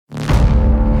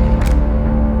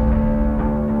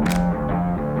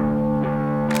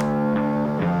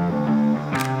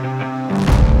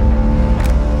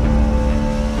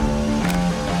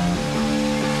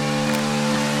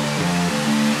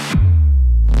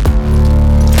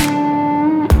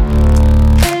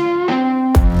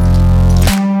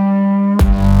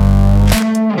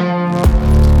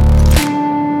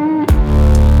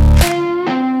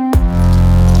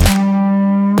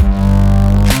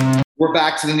We're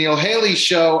back to the Neil Haley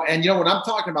Show. And, when I'm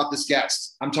talking about this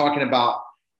guest, I'm talking about,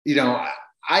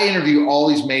 I interview all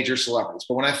these major celebrities.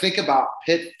 But when I think about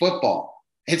Pitt football,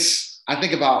 I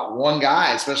think about one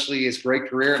guy, especially his great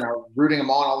career, and I'm rooting him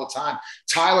on all the time.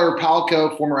 Tyler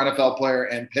Palko, former NFL player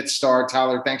and Pitt star.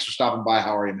 Tyler, thanks for stopping by.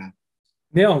 How are you, man?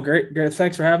 Neil, great.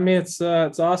 Thanks for having me. It's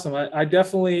awesome. I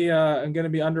definitely am going to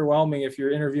be underwhelming if you're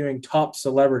interviewing top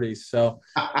celebrities. So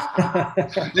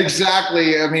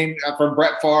exactly. I mean, from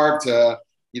Brett Favre to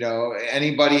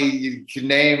anybody you can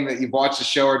name that you've watched the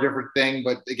show or a different thing.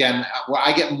 But again,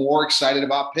 I get more excited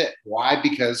about Pitt. Why?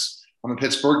 Because I'm a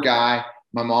Pittsburgh guy.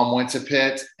 My mom went to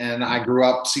Pitt, and I grew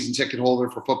up season ticket holder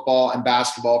for football and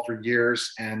basketball for years.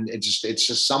 And it's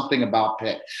just something about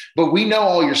Pitt. But we know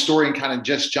all your story, and kind of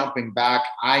just jumping back,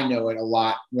 I know it a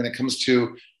lot when it comes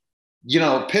to,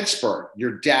 Pittsburgh.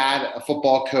 Your dad, a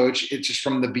football coach. It's just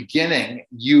from the beginning,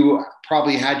 you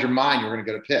probably had your mind you were going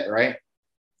to go to Pitt, right?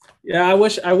 Yeah, I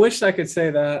wish I could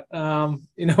say that.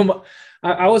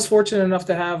 I was fortunate enough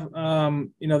to have,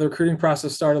 the recruiting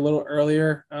process start a little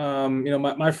earlier.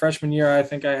 My freshman year, I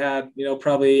think I had,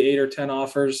 probably 8 or 10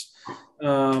 offers,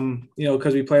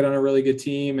 because we played on a really good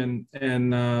team.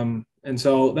 And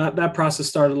so that process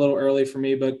started a little early for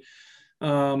me. But,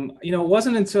 it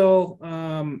wasn't until,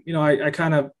 I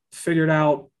kind of figured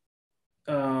out,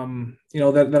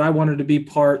 that I wanted to be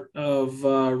part of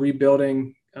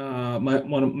rebuilding my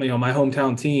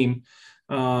hometown team.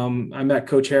 I met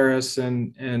Coach Harris,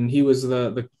 and he was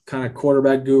the kind of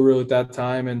quarterback guru at that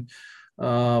time. And,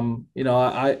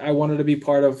 I wanted to be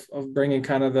part of bringing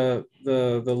kind of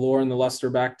the lore and the luster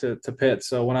back to Pitt.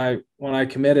 So when I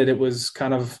committed, it was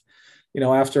kind of,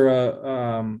 after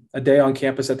a day on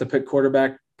campus at the Pitt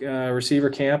quarterback receiver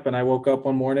camp. And I woke up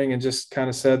one morning and just kind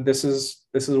of said, this is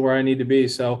where I need to be.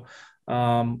 So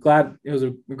glad it was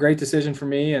a great decision for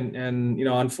me. And,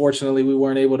 unfortunately we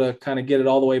weren't able to kind of get it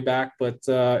all the way back, but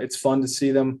it's fun to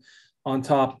see them on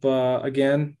top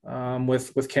again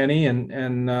with Kenny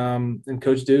and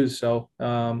Coach Dews. So,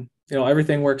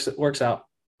 everything works out.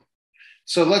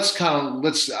 So this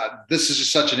is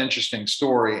just such an interesting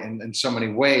story in so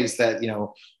many ways that,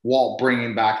 Walt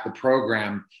bringing back the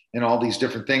program and all these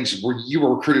different things where you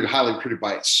were highly recruited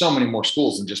by so many more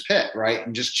schools than just Pitt, right?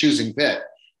 And just choosing Pitt.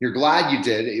 You're glad you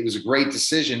did. It was a great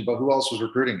decision, but who else was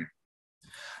recruiting you?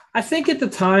 I think at the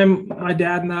time, my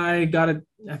dad and I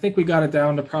we got it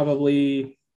down to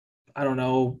probably,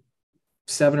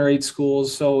 7 or 8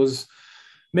 schools. So it was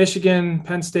Michigan,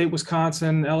 Penn State,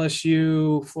 Wisconsin,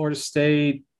 LSU, Florida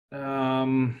State.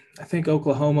 I think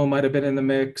Oklahoma might've been in the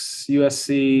mix,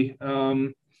 USC.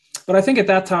 But I think at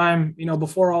that time,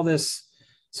 before all this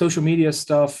social media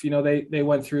stuff, they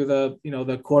went through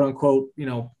the quote unquote,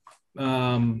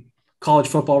 college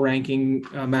football ranking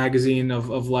magazine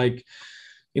of like,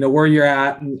 where you're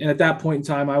at. And at that point in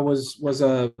time, I was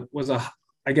a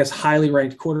I guess highly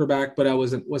ranked quarterback, but I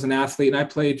was an athlete, and I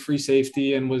played free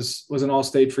safety and was an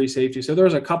all-state free safety. So there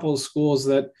was a couple of schools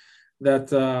that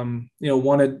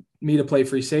wanted me to play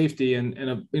free safety.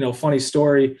 And a funny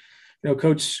story,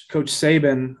 Coach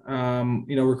Saban,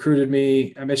 recruited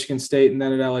me at Michigan State and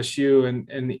then at LSU,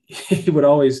 and he would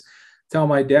always tell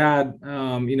my dad,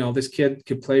 this kid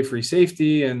could play free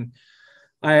safety. And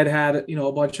I had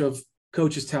a bunch of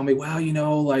coaches tell me, wow,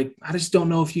 I just don't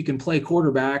know if you can play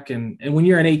quarterback. And when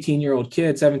you're an 18-year-old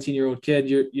kid, 17-year-old kid,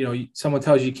 someone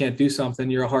tells you can't do something,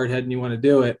 you're a hard head and you want to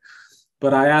do it.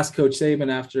 But I asked Coach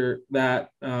Saban after that,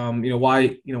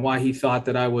 why he thought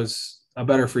that I was a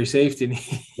better free safety. And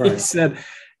he said,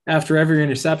 after every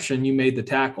interception, you made the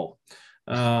tackle.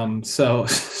 So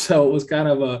it was kind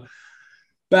of a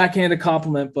backhanded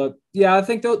compliment, but yeah, I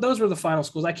think those were the final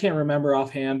schools. I can't remember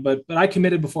offhand, but I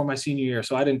committed before my senior year,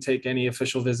 so I didn't take any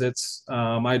official visits.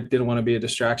 I didn't want to be a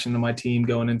distraction to my team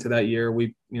going into that year.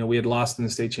 We had lost in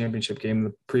the state championship game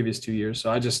the previous 2 years, so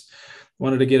I just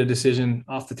wanted to get a decision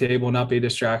off the table, not be a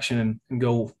distraction, and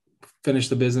go finish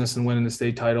the business and win the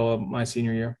state title of my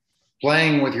senior year.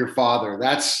 Playing with your father,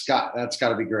 that's got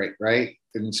to be great, right?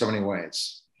 In so many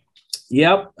ways.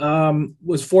 Yep.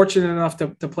 Was fortunate enough to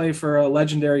play for a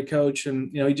legendary coach, and,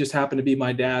 he just happened to be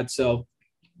my dad. So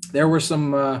there were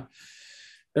some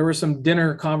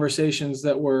dinner conversations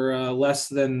that were less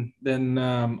than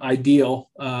ideal.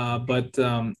 But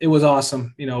it was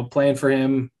awesome, playing for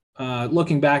him,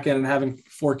 looking back at it and having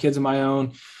 4 kids of my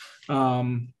own,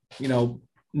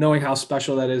 knowing how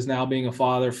special that is now being a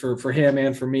father for him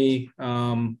and for me.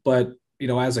 But,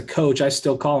 as a coach, I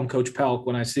still call him Coach Pelk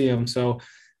when I see him. So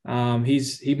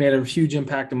he made a huge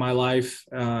impact in my life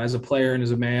as a player and as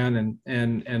a man,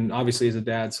 and obviously as a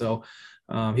dad. So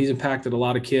he's impacted a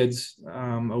lot of kids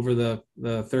over the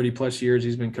 30 plus years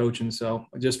he's been coaching. So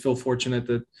I just feel fortunate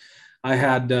that I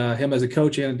had him as a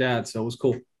coach and a dad. So it was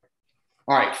cool.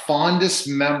 All right. Fondest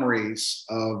memories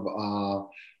of,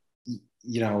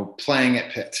 playing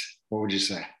at Pitt. What would you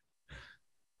say?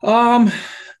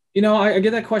 I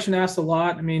get that question asked a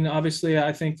lot. I mean, obviously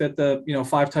I think that the,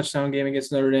 5-touchdown game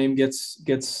against Notre Dame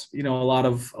gets, a lot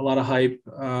of hype,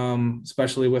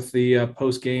 especially with the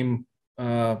post game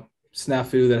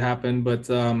snafu that happened. But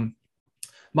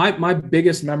my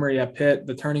biggest memory at Pitt,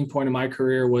 the turning point in my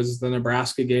career, was the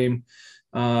Nebraska game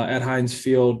at Heinz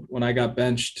Field when I got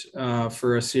benched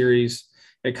for a series.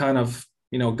 It kind of,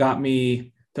 got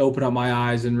me to open up my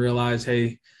eyes and realize,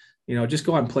 hey, just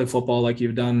go out and play football like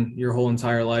you've done your whole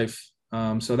entire life.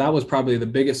 So that was probably the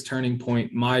biggest turning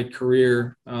point in my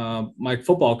career, my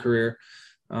football career.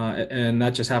 And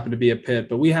that just happened to be at Pitt.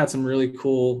 But we had some really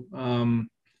cool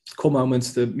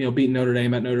moments to, beating Notre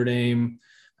Dame at Notre Dame,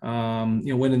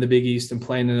 winning the Big East and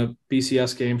playing in a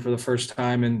BCS game for the first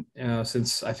time. And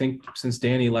since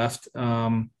Danny left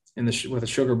with a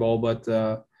Sugar Bowl, but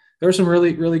there were some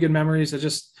really, really good memories. I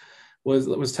just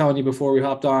was telling you before we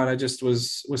hopped on, I just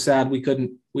was sad we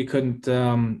couldn't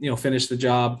finish the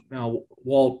job.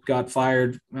 Walt got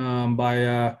fired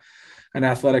by an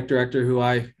athletic director who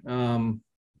I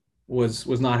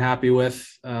was not happy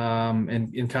with,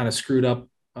 and kind of screwed up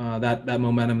that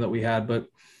momentum that we had. But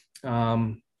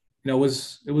it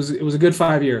was a good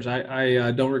 5 years.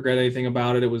 I don't regret anything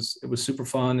about it. It was super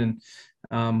fun,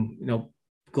 and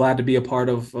glad to be a part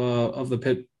of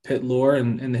the Pitt lore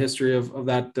and the history of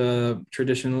that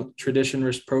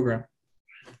tradition-rich program.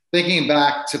 Thinking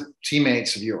back to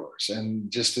teammates of yours and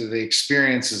just the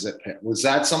experiences at Pitt, was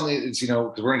that something that's,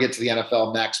 because we're going to get to the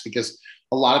NFL next, because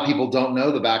a lot of people don't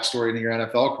know the backstory in your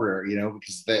NFL career,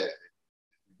 because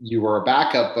you were a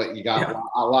backup, but you got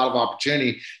a lot of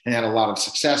opportunity and had a lot of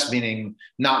success, meaning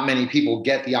not many people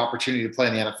get the opportunity to play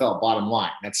in the NFL. Bottom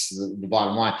line, that's the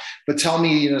bottom line. But tell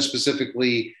me,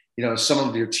 specifically, some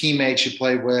of your teammates you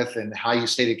played with and how you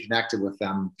stayed connected with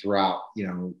them throughout,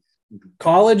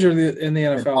 college or in the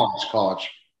NFL? College.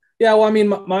 Yeah. Well, I mean,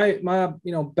 my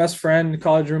best friend,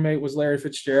 college roommate was Larry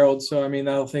Fitzgerald. So, I mean,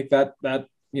 I don't think that kind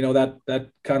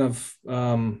of,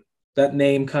 that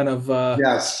name kind of,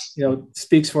 yes,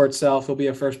 speaks for itself. He'll be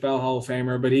a first ballot Hall of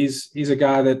Famer, but he's a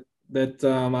guy that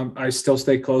I still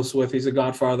stay close with. He's a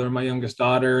godfather of my youngest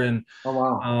daughter, and oh,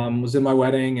 wow. Was in my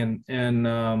wedding,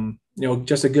 and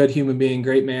just a good human being,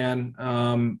 great man.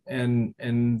 And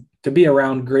to be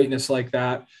around greatness like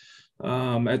that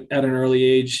at an early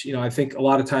age, I think a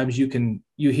lot of times you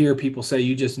hear people say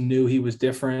you just knew he was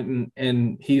different,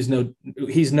 and he's no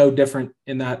different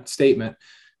in that statement.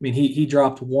 I mean, he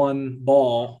dropped one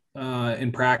ball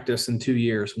in practice in 2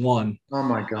 years. One. Oh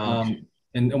my gosh.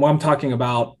 And when I'm talking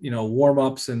about,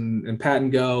 warm-ups and pat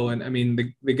and go, and I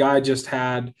mean, the guy just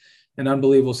had an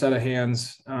unbelievable set of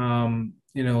hands. So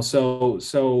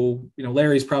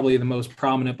Larry's probably the most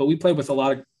prominent, but we played with a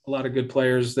lot of good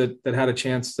players that had a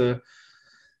chance to,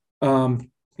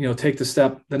 take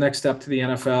the next step to the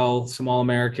NFL. Some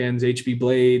All-Americans, HB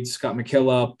Blades, Scott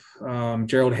McKillop,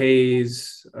 Gerald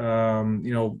Hayes,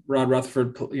 Rod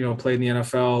Rutherford, played in the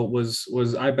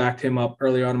NFL. I backed him up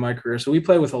early on in my career. So we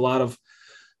played with a lot of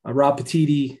Rob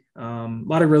Petiti, a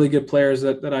lot of really good players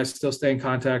that I still stay in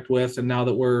contact with. And now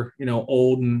that we're,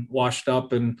 old and washed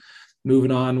up and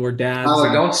moving on, we're dads.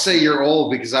 Don't say you're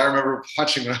old, because I remember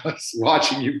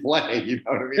watching you play. You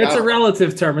know what I mean? It's a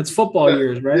relative term. It's football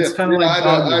years, right? It's kind of like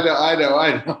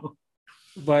I know.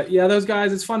 But yeah, those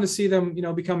guys, it's fun to see them,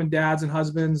 becoming dads and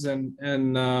husbands and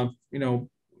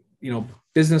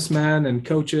businessmen and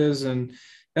coaches, and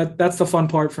that's the fun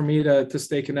part for me to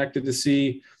stay connected, to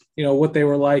see what they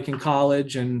were like in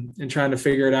college and trying to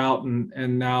figure it out,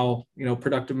 and now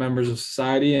productive members of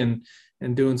society and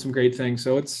doing some great things.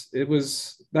 So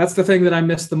that's the thing that I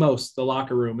miss the most, the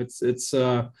locker room. It's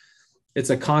a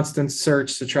constant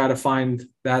search to try to find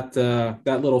that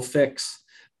little fix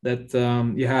that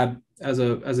you had as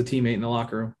a teammate in the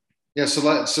locker room. Yeah. So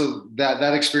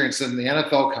that experience in the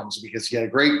NFL comes because you had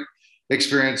a great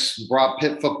experience, brought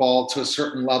Pitt football to a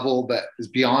certain level that is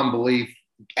beyond belief.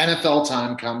 NFL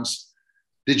time comes.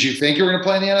 Did you think you were going to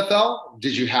play in the NFL?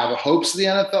 Did you have hopes of the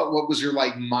NFL? What was your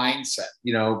mindset?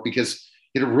 Because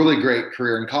you had a really great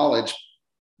career in college,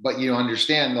 but you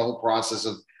understand the whole process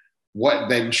of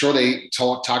what I'm sure they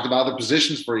talked about other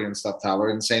positions for you and stuff, Tyler,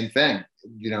 and same thing,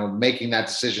 making that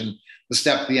decision, the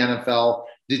step to the NFL.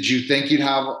 Did you think you'd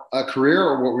have a career,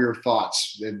 or what were your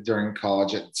thoughts during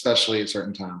college, especially at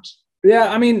certain times?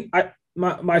 Yeah. I mean,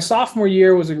 my sophomore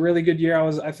year was a really good year.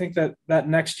 I think that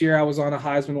next year I was on a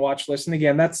Heisman watch list. And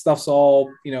again, that stuff's all,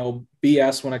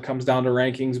 BS when it comes down to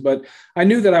rankings, but I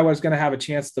knew that I was going to have a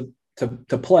chance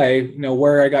to play,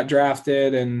 where I got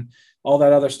drafted and all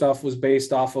that other stuff was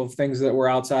based off of things that were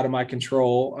outside of my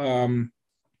control.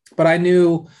 But I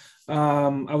knew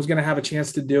I was going to have a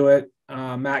chance to do it.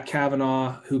 Matt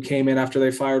Kavanaugh, who came in after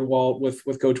they fired Walt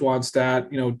with Coach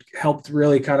Wannstedt, helped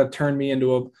really kind of turn me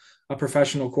into a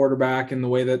professional quarterback in the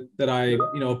way that I,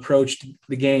 approached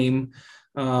the game.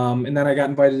 And then I got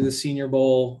invited to the Senior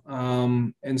Bowl.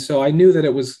 And so I knew that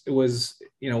it was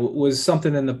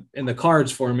something in the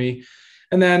cards for me.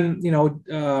 And then,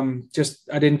 just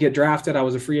I didn't get drafted. I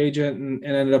was a free agent and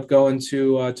ended up going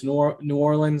to New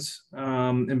Orleans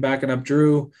and backing up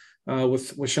Drew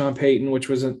with Sean Payton, which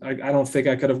was I don't think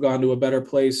I could have gone to a better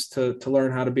place to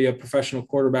learn how to be a professional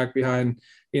quarterback behind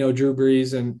Drew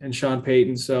Brees and Sean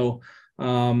Payton. So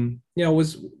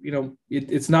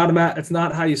it's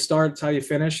not how you start, it's how you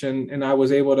finish. And I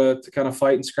was able to kind of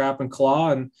fight and scrap and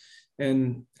claw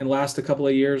and last a couple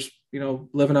of years,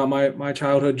 living out my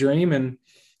childhood dream and,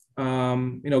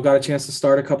 got a chance to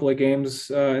start a couple of games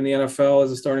in the NFL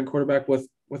as a starting quarterback with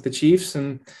the Chiefs.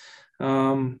 And,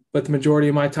 but the majority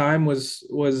of my time was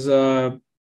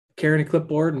carrying a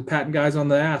clipboard and patting guys on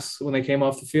the ass when they came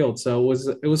off the field. So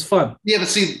it was fun. Yeah, but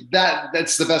see,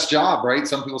 that's the best job, right?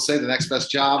 Some people say the next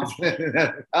best job.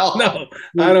 No,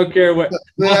 I don't care what.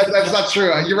 That's not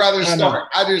true. You'd rather start.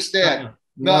 I understand.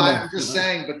 No, I'm just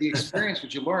saying, but the experience,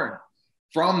 what you learn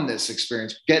from this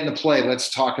experience, getting to play,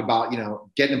 let's talk about,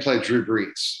 getting to play with Drew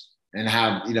Brees and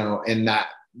have, in that,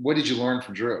 what did you learn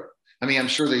from Drew? I mean, I'm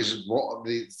sure these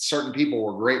certain people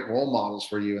were great role models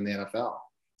for you in the NFL.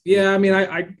 Yeah, I mean,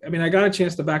 I got a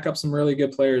chance to back up some really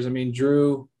good players. I mean,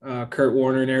 Drew, Kurt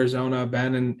Warner in Arizona,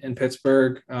 Ben in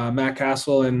Pittsburgh, Matt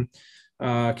Castle in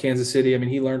Kansas City. I mean,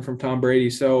 he learned from Tom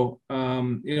Brady. So,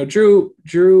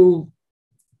 Drew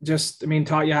just,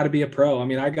 taught you how to be a pro. I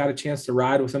mean, I got a chance to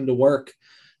ride with him to work.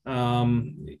 I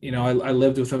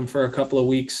lived with him for a couple of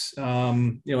weeks,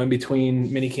 in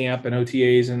between mini camp and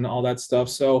OTAs and all that stuff.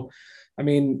 So,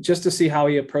 just to see how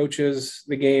he approaches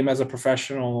the game as a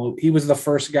professional, he was the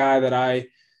first guy that I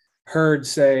heard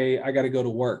say, I got to go to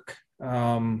work,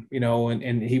 and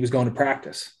he was going to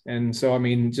practice. And so,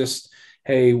 just,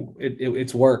 hey,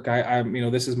 it's work.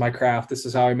 This is my craft. This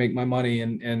is how I make my money.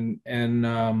 And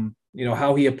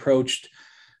how he approached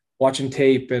watching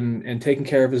tape and taking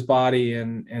care of his body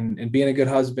and being a good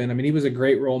husband. He was a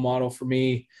great role model for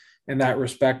me in that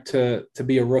respect to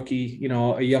be a rookie,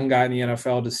 a young guy in the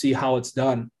NFL, to see how it's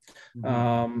done.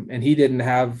 Mm-hmm. And he didn't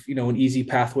have, an easy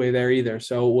pathway there either.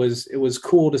 So it was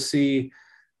cool to see,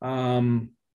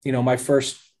 my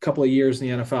first couple of years in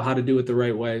the NFL, how to do it the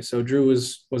right way. So Drew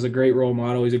was a great role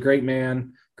model. He's a great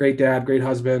man, great dad, great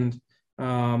husband.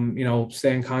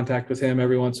 Stay in contact with him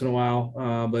every once in a while.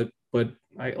 But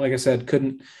I, like I said,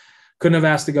 couldn't have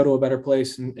asked to go to a better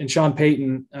place. And Sean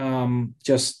Payton,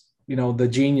 the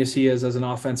genius he is as an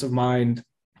offensive mind.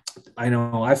 I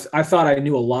know I thought I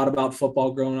knew a lot about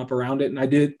football growing up around it. And I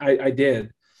did,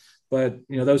 but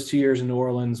those 2 years in New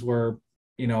Orleans were,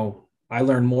 I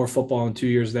learned more football in 2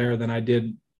 years there than I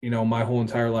did, my whole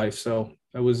entire life. So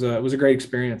it was a great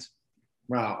experience.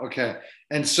 Wow. Okay.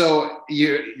 And so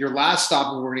your last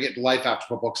stop, and we're going to get to life after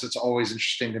football, because it's always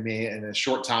interesting to me in a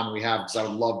short time we have, because I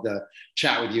would love to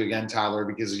chat with you again, Tyler,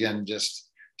 because again, just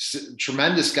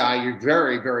tremendous guy. You're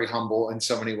very, very humble in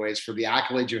so many ways for the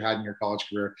accolades you had in your college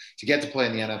career to get to play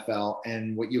in the NFL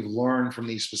and what you've learned from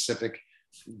these specific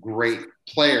great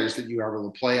players that you were able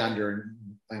to play under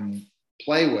and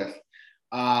play with.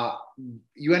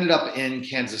 You ended up in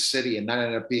Kansas City, and that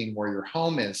ended up being where your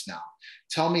home is now.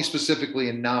 Tell me specifically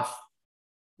enough,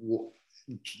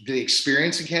 the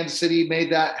experience in Kansas City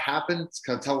made that happen.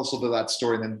 Tell us a little bit of that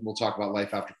story, and then we'll talk about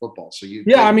life after football. So Chiefs,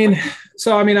 were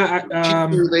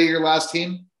they your last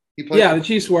team? The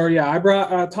Chiefs were. Yeah, I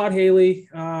brought Todd Haley.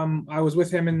 I was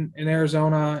with him in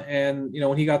Arizona, and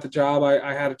when he got the job,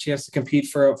 I had a chance to compete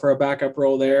for a backup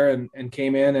role there, and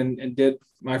came in and did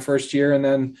my first year, and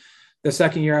then the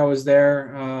second year I was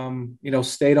there,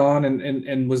 stayed on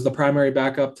and was the primary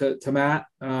backup to Matt.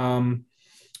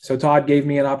 So Todd gave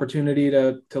me an opportunity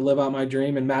to live out my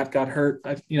dream, and Matt got hurt,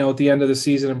 at the end of the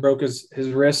season and broke his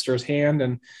wrist or his hand.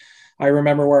 And I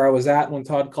remember where I was at when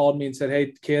Todd called me and said,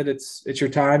 "Hey kid, it's your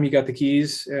time. You got the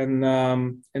keys." And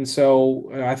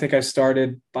so I think I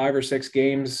started 5 or 6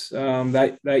 games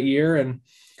that year. And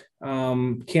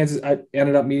Kansas, I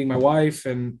ended up meeting my wife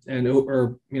and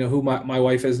who my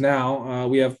wife is now.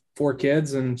 We have 4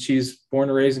 kids, and she's born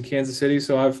and raised in Kansas City.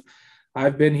 So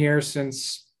I've been here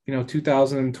since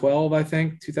 2012, I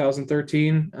think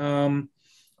 2013,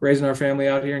 raising our family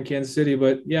out here in Kansas City.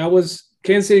 But yeah, it was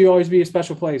Kansas City will always be a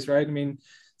special place, right? I mean,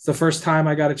 it's the first time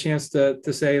I got a chance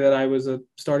to say that I was a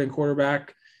starting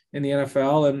quarterback in the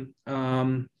NFL,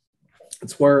 and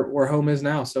it's where home is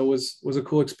now. So it was a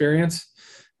cool experience.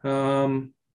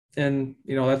 And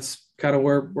that's kind of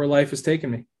where life has taken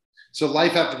me. So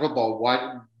life after football,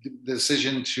 why the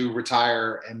decision to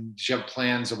retire, and did you have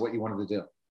plans of what you wanted to do?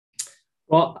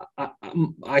 Well,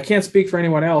 I can't speak for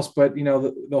anyone else, but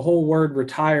the whole word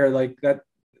retire, like that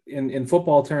in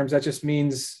football terms, that just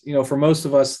means, for most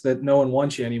of us, that no one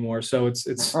wants you anymore. So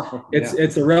it's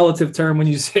a relative term when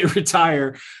you say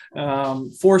retire,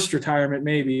 forced retirement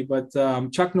maybe, but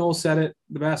Chuck Noll said it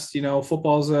the best.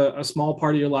 Football is a small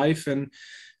part of your life, and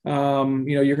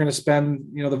you're going to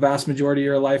spend the vast majority of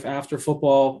your life after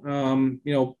football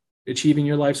achieving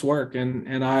your life's work. And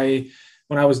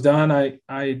when I was done,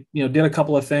 I did a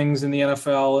couple of things in the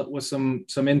NFL with some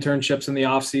internships in the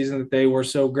off season that they were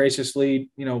so graciously,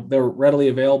 they're readily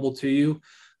available to you.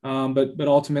 But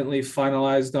ultimately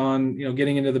finalized on,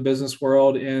 getting into the business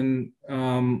world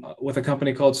with a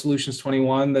company called Solutions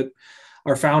 21 that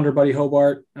our founder, Buddy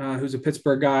Hobart, who's a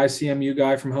Pittsburgh guy, CMU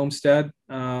guy from Homestead,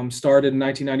 started in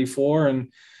 1994.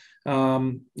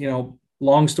 And,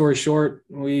 long story short,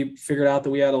 we figured out that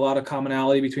we had a lot of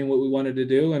commonality between what we wanted to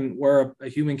do. And we're a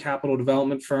human capital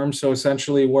development firm. So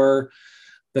essentially we're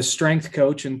the strength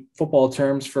coach in football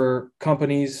terms for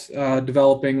companies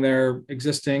developing their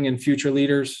existing and future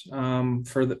leaders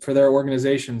for their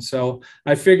organization. So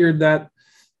I figured that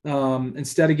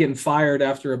instead of getting fired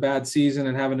after a bad season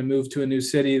and having to move to a new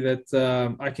city,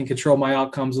 that I can control my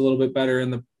outcomes a little bit better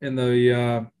in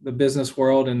the business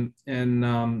world, and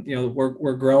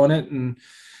we're growing it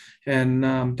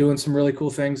and doing some really cool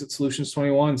things at Solutions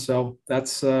 21. So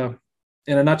that's in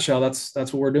a nutshell, that's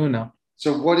what we're doing now.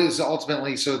 So what is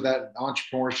ultimately, so that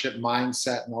entrepreneurship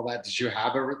mindset and all that, did you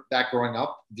have that growing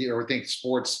up? Do you ever think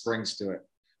sports brings to it?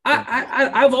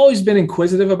 I've always been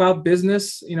inquisitive about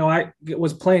business. I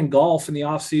was playing golf in the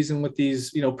off season with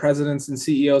these, presidents and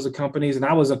CEOs of companies, and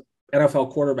I was an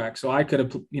NFL quarterback. So I could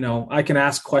have, I can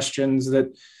ask questions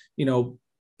that,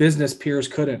 business peers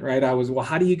couldn't, right? I was, well,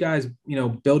 how do you guys,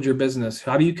 build your business?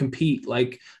 How do you compete?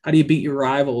 Like, how do you beat your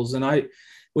rivals? And I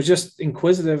was just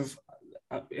inquisitive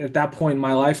at that point in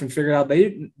my life and figured out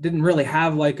they didn't really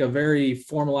have like a very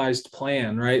formalized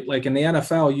plan, right? Like in the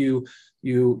NFL,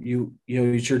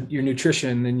 your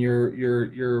nutrition and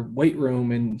your weight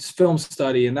room and film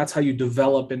study, and that's how you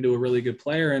develop into a really good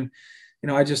player. And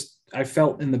I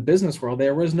felt in the business world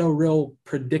there was no real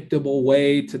predictable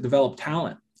way to develop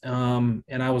talent,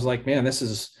 and I was like, man,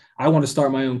 I want to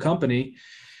start my own company.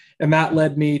 And that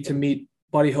led me to meet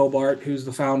Buddy Hobart, who's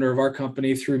the founder of our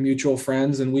company, through mutual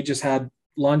friends, and we just had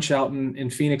lunch out in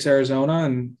Phoenix, Arizona,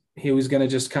 and he was going to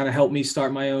just kind of help me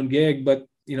start my own gig. But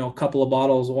a couple of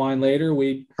bottles of wine later,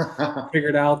 we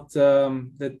figured out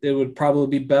that it would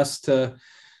probably be best to,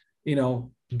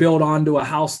 build onto a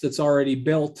house that's already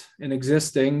built and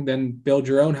existing than build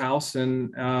your own house.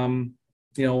 And,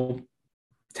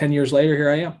 10 years later, here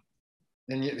I am.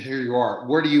 And here you are.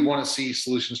 Where do you want to see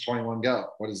Solutions 21 go?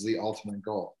 What is the ultimate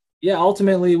goal? Yeah,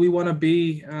 ultimately, we want to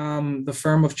be the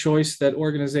firm of choice that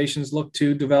organizations look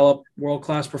to develop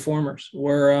world-class performers.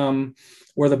 We're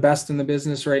the best in the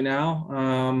business right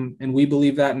now, and we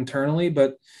believe that internally.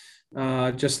 But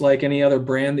just like any other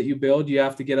brand that you build, you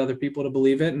have to get other people to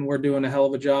believe it. And we're doing a hell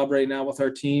of a job right now with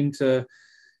our team to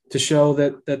show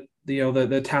that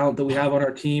the talent that we have on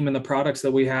our team and the products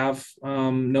that we have,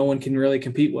 no one can really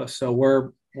compete with. So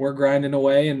we're grinding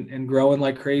away and growing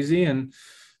like crazy. And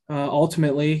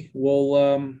ultimately,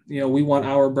 we want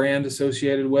our brand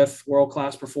associated with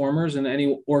world-class performers, and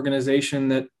any organization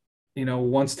that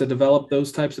wants to develop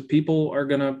those types of people are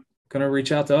gonna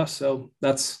reach out to us. So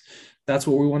that's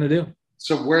what we want to do.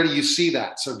 So where do you see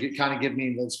that? So kind of give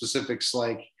me the specifics,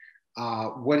 like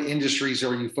what industries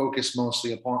are you focused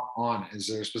mostly on? Is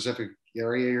there a specific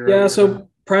area? Yeah, so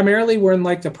primarily we're in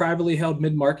like the privately held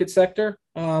mid-market sector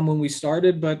when we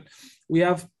started, but we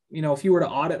have, if you were to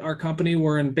audit our company,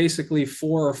 we're in basically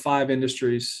 4 or 5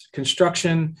 industries: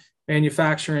 construction,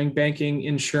 manufacturing, banking,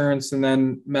 insurance, and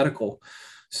then medical.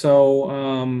 So,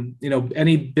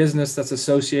 any business that's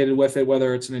associated with it,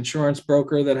 whether it's an insurance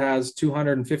broker that has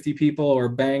 250 people or a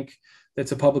bank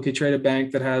that's a publicly traded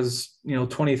bank that has,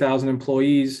 20,000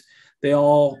 employees, they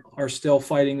all are still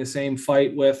fighting the same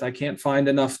fight with, I can't find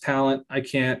enough talent, I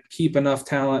can't keep enough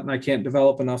talent, and I can't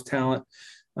develop enough talent,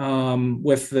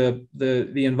 with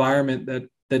the environment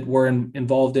that we're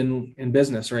involved in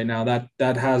business right now.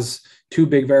 That has 2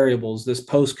 big variables: this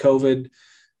post-COVID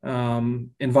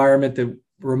environment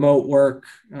remote work,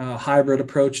 hybrid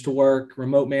approach to work,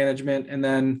 remote management, and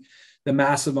then the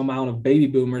massive amount of baby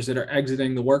boomers that are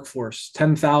exiting the workforce.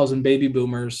 10,000 baby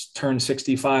boomers turn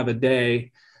 65 a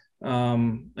day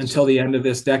until the end of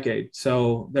this decade.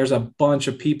 So there's a bunch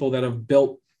of people that have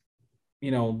built,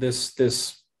 this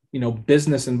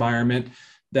business environment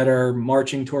that are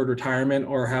marching toward retirement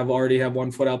or already have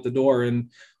one foot out the door. And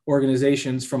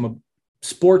organizations from a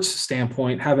sports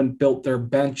standpoint haven't built their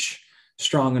bench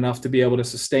strong enough to be able to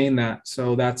sustain that.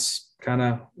 So that's kind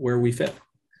of where we fit.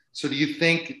 So do you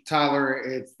think, Tyler,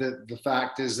 it's the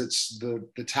fact is it's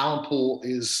the talent pool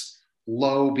is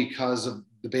low because of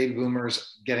the baby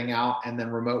boomers getting out and then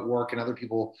remote work and other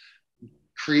people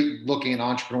looking at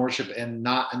entrepreneurship and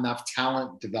not enough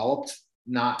talent developed?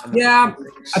 Yeah,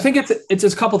 I think it's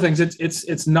a couple things.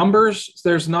 It's numbers.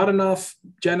 There's not enough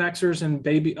Gen Xers and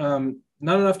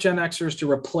not enough Gen Xers to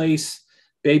replace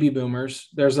baby boomers.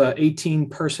 There's a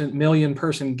 18 million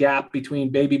person gap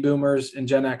between baby boomers and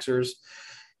Gen Xers.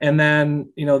 And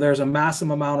then, there's a massive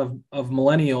amount of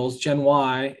millennials, Gen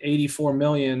Y, 84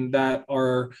 million that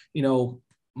are,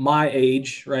 my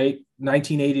age, right?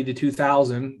 1980 to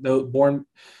 2000, born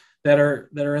that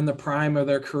are in the prime of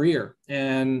their career.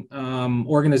 And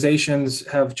organizations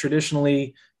have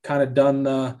traditionally kind of done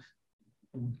the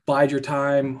bide your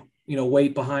time,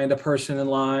 wait behind a person in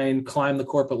line, climb the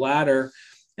corporate ladder.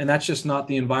 And that's just not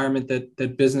the environment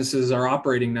that businesses are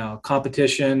operating now.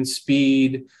 Competition,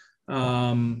 speed,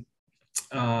 and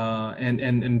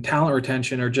talent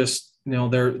retention are just,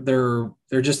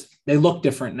 they look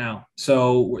different now.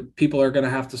 So people are going to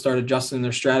have to start adjusting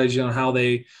their strategy on how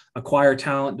they acquire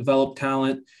talent, develop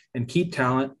talent, and keep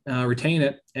talent, retain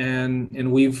it. And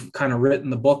we've kind of written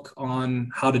the book on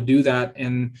how to do that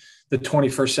in the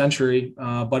 21st century.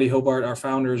 Buddy Hobart, our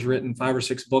founder, has written 5 or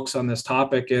 6 books on this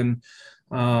topic. And,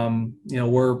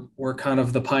 we're kind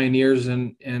of the pioneers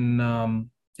in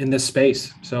this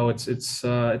space. So it's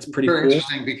pretty very cool.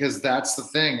 Interesting, because that's the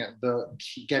thing,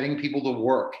 getting people to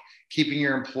work, keeping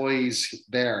your employees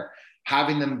there,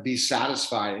 having them be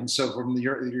satisfied. And so from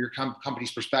your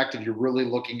company's perspective, you're really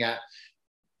looking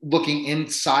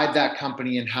inside that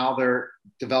company and how they're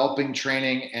developing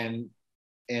training and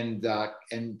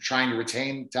trying to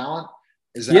retain talent.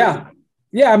 Is that?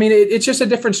 Yeah. I mean, it's just a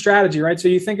different strategy, right? So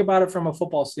you think about it from a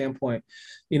football standpoint,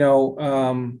 the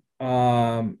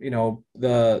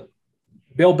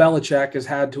Bill Belichick has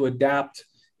had to adapt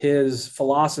his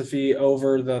philosophy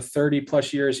over the 30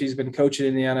 plus years he's been coaching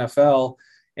in the NFL.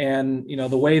 And,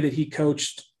 the way that he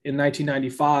coached in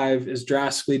 1995 is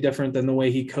drastically different than the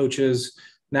way he coaches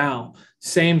now.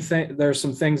 Same thing. There's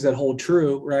some things that hold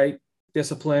true, right?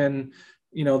 Discipline,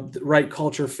 the right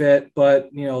culture fit, but,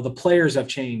 the players have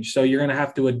changed. So you're going to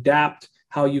have to adapt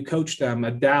how you coach them,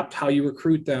 adapt how you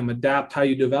recruit them, adapt how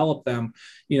you develop them.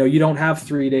 You don't have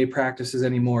 3-day practices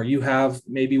anymore. You have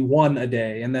maybe 1 a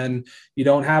day, and then you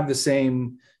don't have the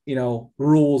same,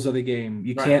 rules of the game.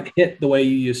 You can't hit the way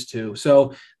you used to.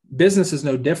 So business is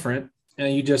no different.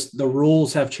 And the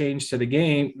rules have changed to the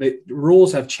game. The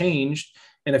rules have changed.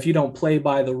 And if you don't play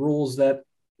by the rules that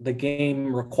the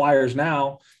game requires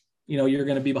now, you're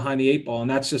going to be behind the 8 ball. And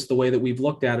that's just the way that we've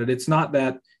looked at it. It's not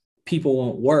that people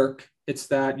won't work. It's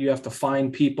that you have to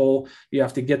find people, you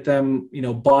have to get them,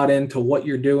 bought into what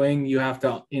you're doing. You have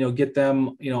to, get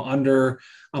them, under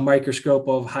a microscope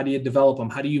of how do you develop them?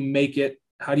 How do you make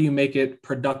it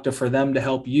productive for them to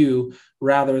help you,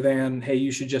 rather than, hey,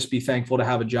 you should just be thankful to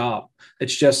have a job.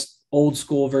 It's just old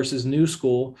school versus new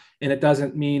school. And it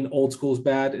doesn't mean old school is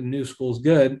bad and new school is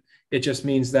good. It just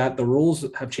means that the rules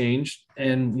have changed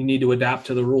and you need to adapt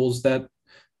to the rules that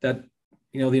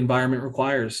the environment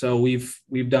requires. So we've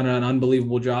done an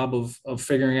unbelievable job of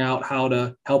figuring out how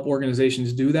to help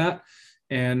organizations do that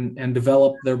and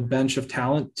develop their bench of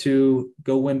talent to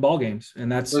go win ball games.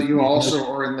 And that's, so you also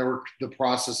are in the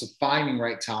process of finding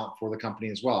right talent for the company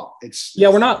as well.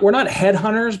 We're not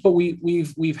headhunters, but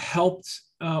we've helped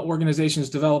organizations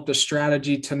develop the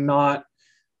strategy to not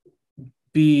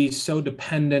be so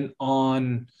dependent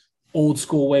on old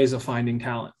school ways of finding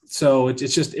talent. So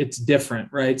it's different,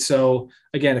 right? So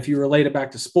again, if you relate it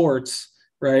back to sports,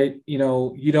 right, you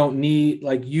don't need,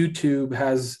 like, YouTube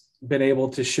has been able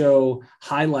to show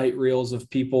highlight reels of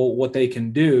people, what they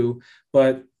can do,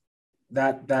 but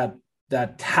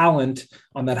that talent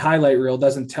on that highlight reel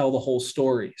doesn't tell the whole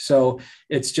story. So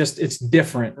it's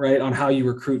different, right, on how you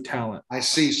recruit talent. I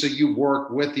see. So you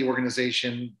work with the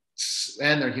organization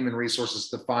and their human resources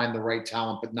to find the right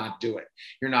talent, but not do it.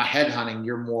 You're not headhunting.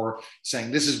 You're more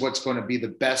saying, this is what's going to be the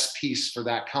best piece for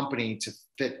that company to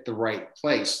fit the right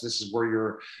place. This is where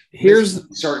you're here's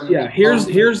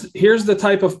the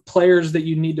type of players that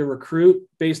you need to recruit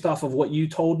based off of what you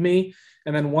told me.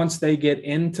 And then once they get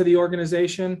into the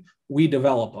organization, we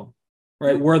develop them,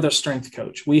 right? We're the strength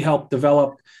coach. We help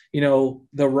develop,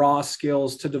 the raw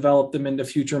skills to develop them into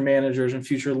future managers and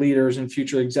future leaders and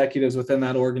future executives within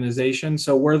that organization.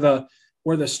 So we're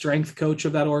the strength coach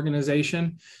of that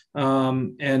organization,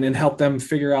 and help them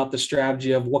figure out the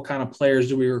strategy of what kind of players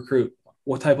do we recruit?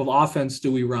 What type of offense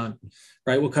do we run,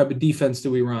 right? What type of defense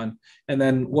do we run? And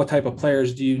then what type of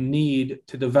players do you need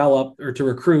to develop or to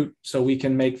recruit so we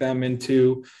can make them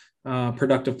into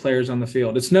productive players on the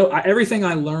field? Everything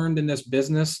I learned in this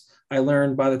business, I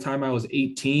learned by the time I was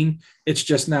 18. It's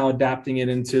just now adapting it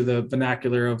into the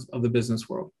vernacular of the business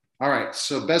world. All right.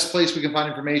 So best place we can find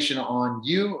information on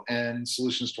you and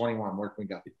Solutions 21. Where can we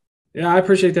go? Yeah, I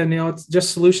appreciate that, Neil. It's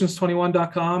just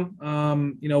solutions21.com.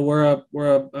 We're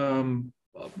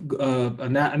a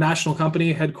national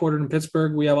company headquartered in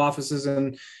Pittsburgh. We have offices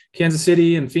in Kansas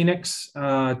City and Phoenix,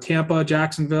 Tampa,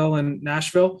 Jacksonville, and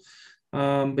Nashville.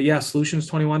 But yeah,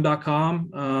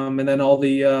 solutions21.com. And then all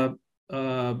the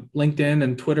LinkedIn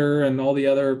and Twitter and all the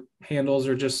other handles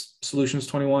are just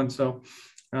Solutions21. So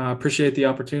appreciate the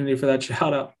opportunity for that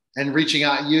shout out. And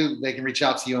they can reach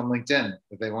out to you on LinkedIn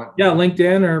if they want. Yeah,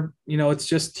 LinkedIn, or, it's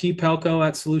just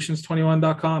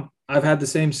tpelko@solutions21.com. I've had the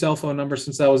same cell phone number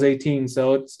since I was 18.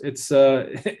 So it's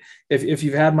if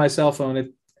you've had my cell phone,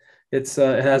 it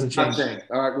hasn't changed.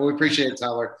 All right. Well, we appreciate it,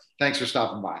 Tyler. Thanks for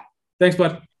stopping by. Thanks,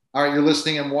 bud. All right. You're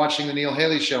listening and watching the Neil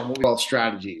Haley Show, Movie Wealth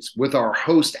Strategies, with our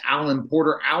host, Alan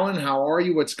Porter. Alan, how are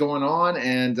you? What's going on?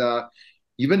 And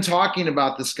you've been talking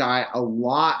about this guy a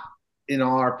lot in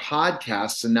our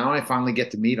podcasts, and now I finally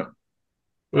get to meet him.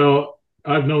 Well,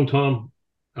 I've known Tom.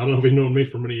 I don't know if he's known me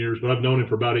for many years, but I've known him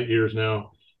for about 8 years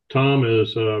now. Tom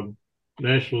is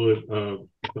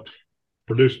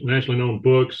produced nationally known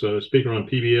books, speaker on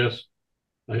PBS.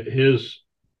 His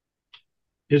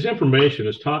information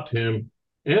is taught to him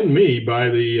and me by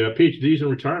the PhDs in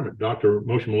retirement, Dr.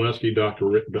 Moshe Milevsky,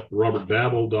 Dr. Robert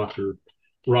Babel, Dr.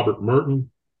 Robert Merton.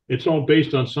 It's all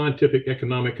based on scientific,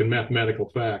 economic, and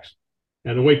mathematical facts.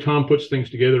 And the way Tom puts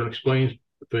things together and explains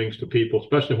things to people,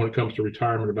 especially when it comes to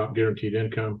retirement about guaranteed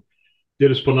income, it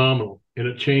is phenomenal, and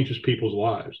it changes people's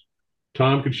lives.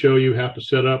 Tom could show you how to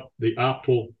set up the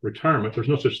optimal retirement. There's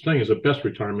no such thing as a best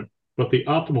retirement, but the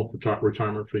optimal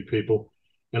retirement for people.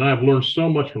 And I've learned so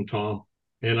much from Tom,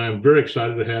 and I'm very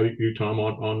excited to have you, Tom,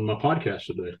 on my podcast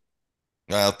today.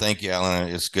 Well, thank you, Alan.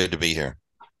 It's good to be here.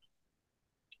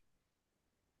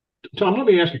 Tom, let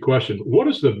me ask you a question. What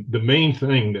is the main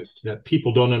thing that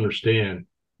people don't understand?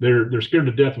 They're scared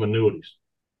to death of annuities.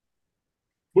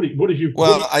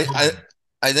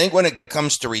 I think when it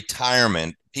comes to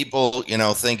retirement, people,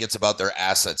 think it's about their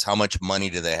assets. How much money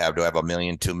do they have? Do I have $1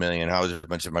 million, $2 million? How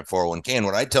much of my 401k? And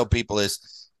what I tell people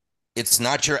is, it's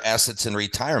not your assets in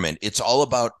retirement. It's all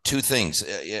about two things.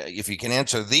 If you can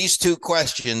answer these two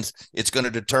questions, it's going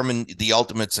to determine the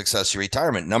ultimate success of your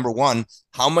retirement. Number one,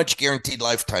 how much guaranteed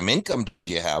lifetime income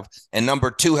do you have? And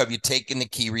number two, have you taken the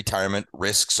key retirement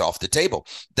risks off the table?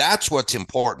 That's what's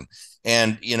important.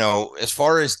 And, as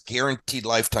far as guaranteed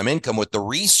lifetime income, what the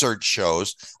research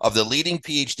shows of the leading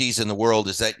PhDs in the world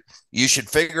is that you should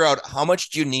figure out how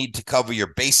much do you need to cover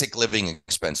your basic living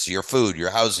expenses, your food, your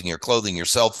housing, your clothing, your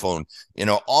cell phone,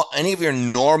 any of your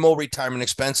normal retirement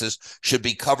expenses should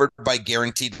be covered by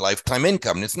guaranteed lifetime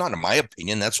income. And it's not in my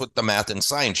opinion. That's what the math and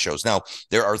science shows. Now,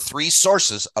 there are three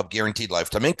sources of guaranteed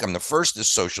lifetime income. The first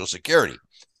is Social Security.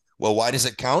 Well, why does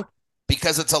it count?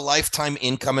 Because it's a lifetime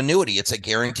income annuity. It's a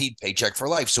guaranteed paycheck for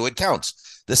life, so it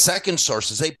counts. The second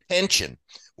source is a pension.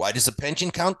 Why does a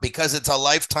pension count? Because it's a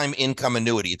lifetime income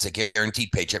annuity. It's a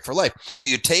guaranteed paycheck for life.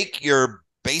 You take your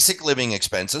basic living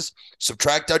expenses,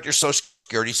 subtract out your Social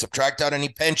Security, subtract out any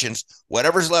pensions,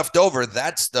 whatever's left over,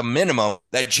 that's the minimum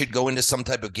that should go into some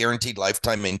type of guaranteed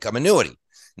lifetime income annuity.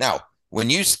 Now, when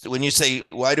you say,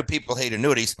 why do people hate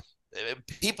annuities?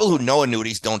 People who know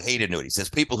annuities don't hate annuities. There's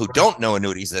people who don't know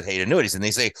annuities that hate annuities, and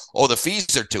they say, oh, the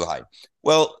fees are too high.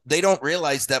 Well, they don't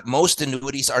realize that most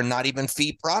annuities are not even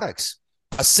fee products.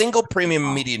 A single premium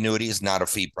immediate annuity is not a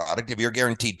fee product. If you're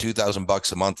guaranteed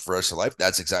 $2,000 a month for the rest of life,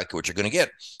 that's exactly what you're going to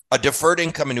get. A deferred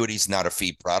income annuity is not a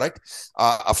fee product.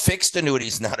 A fixed annuity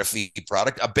is not a fee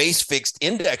product. A base fixed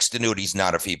indexed annuity is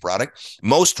not a fee product.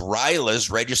 Most RILAs,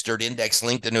 registered index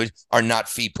linked annuities, are not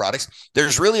fee products.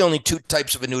 There's really only two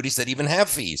types of annuities that even have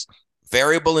fees.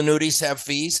 Variable annuities have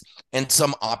fees and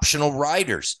some optional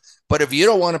riders. But if you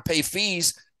don't want to pay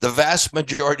fees, The vast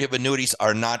majority of annuities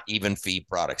are not even fee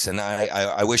products. And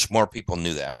I wish more people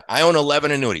knew that. I own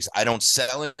 11 annuities. I don't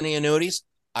sell any annuities.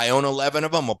 I own 11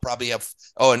 of them. We'll probably have,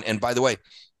 and by the way,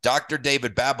 Dr.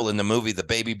 David Babbel in the movie The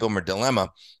Baby Boomer Dilemma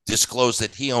disclosed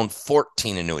that he owned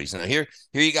 14 annuities. Now here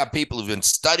you got people who've been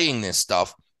studying this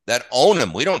stuff that own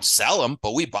them. We don't sell them,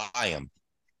 but we buy them.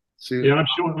 Yeah,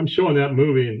 I'm showing that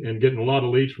movie and getting a lot of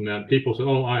leads from that. People say,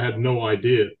 "Oh, I had no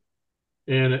idea,"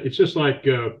 and it's just like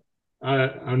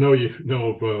I know you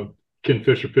know of Ken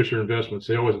Fisher Investments.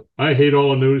 They always, I hate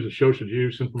all annuities. The show should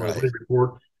use sent from my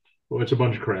report. Well, it's a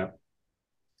bunch of crap.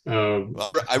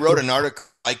 Well, I wrote an article.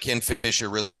 Why Ken Fisher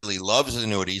really loves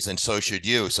annuities, and so should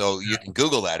you. So you can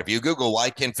Google that. If you Google why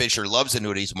Ken Fisher loves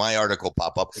annuities, my article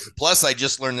pop up. Plus, I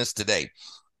just learned this today.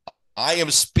 I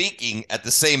am speaking at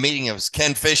the same meeting as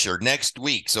Ken Fisher next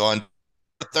week. So on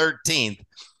the 13th,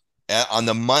 on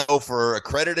the Monday for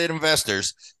accredited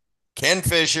investors, Ken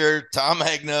Fisher, Tom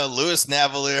Agna, Louis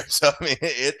Navalier. So I mean,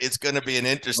 it's going to be an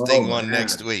interesting one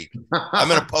next week. I'm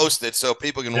going to post it so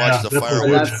people can watch the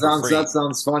fireworks. That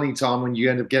sounds funny, Tom, when you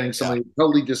end up getting somebody who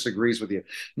totally disagrees with you.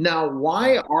 Now,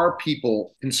 why are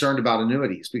people concerned about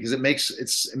annuities? Because it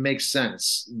makes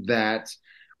sense that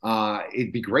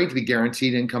it'd be great to be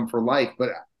guaranteed income for life,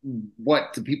 but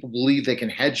what do people believe they can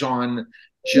hedge on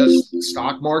just the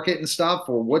stock market and stuff,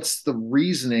 or what's the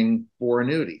reasoning for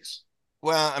annuities?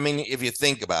 Well, I mean, if you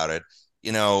think about it,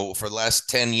 you know, for the last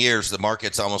 10 years, the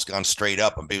market's almost gone straight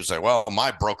up, and people say, well,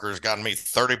 my broker's gotten me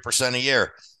 30% a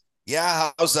year.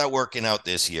 Yeah, how's that working out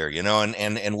this year? You know,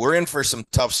 and we're in for some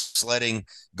tough sledding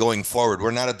going forward. We're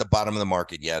not at the bottom of the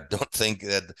market yet. Don't think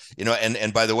that, you know,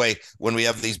 and by the way, when we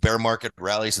have these bear market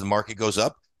rallies and the market goes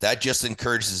up, that just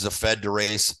encourages the Fed to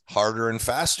raise harder and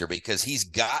faster, because he's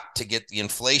got to get the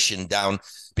inflation down,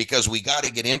 because we got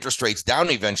to get interest rates down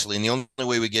eventually. And the only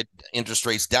way we get interest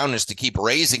rates down is to keep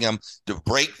raising them to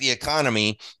break the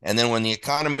economy. And then when the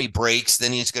economy breaks,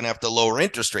 then he's going to have to lower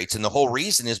interest rates. And the whole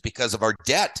reason is because of our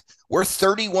debt. We're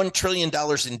 $31 trillion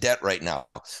in debt right now.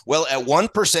 Well, at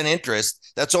 1%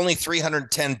 interest, that's only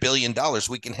 $310 billion.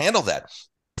 We can handle that.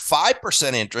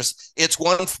 5% interest, it's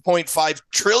 $1.5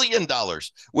 trillion,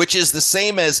 which is the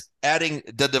same as adding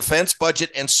the defense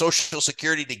budget and Social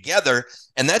Security together.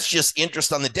 And that's just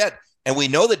interest on the debt. And we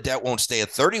know the debt won't stay at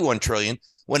 31 trillion.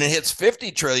 When it hits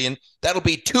 50 trillion, that'll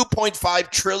be $2.5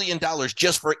 trillion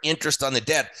just for interest on the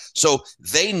debt. So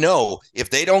they know if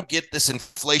they don't get this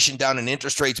inflation down and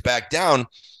interest rates back down,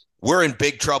 we're in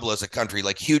big trouble as a country,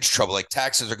 like huge trouble. Like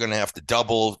taxes are going to have to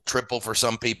double, triple for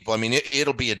some people. I mean,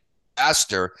 it'll be a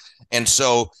disaster. And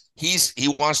so he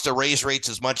wants to raise rates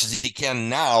as much as he can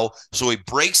now, so he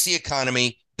breaks the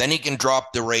economy, then he can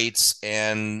drop the rates,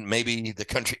 and maybe the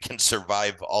country can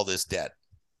survive all this debt.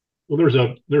 Well, there's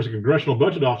a Congressional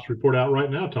Budget Office report out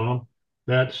right now, Tom,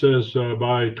 that says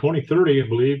by 2030, I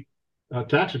believe,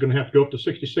 tax is going to have to go up to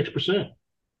 66%.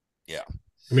 Yeah.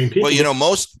 I mean, people, well, you know,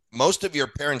 most of your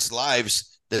parents'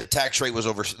 lives, the tax rate was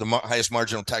over, the highest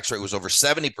marginal tax rate was over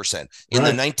 70%. In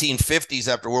the 1950s,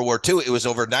 after World War II, it was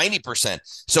over 90%.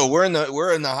 So we're in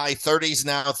the high 30s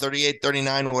now, 38,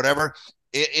 39, whatever.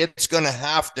 It's going to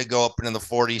have to go up into the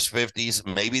 40s, 50s,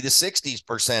 maybe the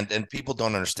 60%, and people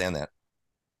don't understand that.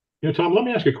 You know, Tom, let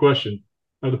me ask you a question.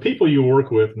 The people you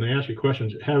work with, and they ask you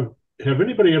questions, have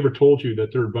anybody ever told you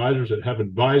that there are advisors that have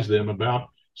advised them about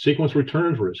sequence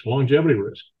returns risk, longevity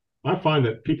risk? I find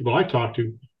that people that I talk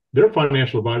to, their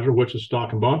financial advisor, which is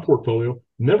stock and bond portfolio,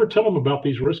 never tell them about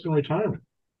these risks in retirement.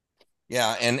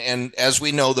 Yeah, and as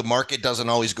we know, the market doesn't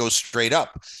always go straight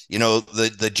up. You know,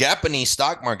 the Japanese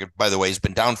stock market, by the way, has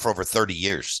been down for over 30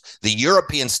 years. The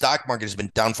European stock market has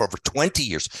been down for over 20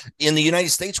 years. In the United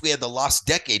States, we had the lost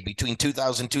decade between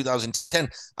 2000 and 2010.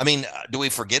 I mean, do we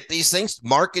forget these things?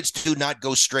 Markets do not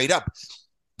go straight up.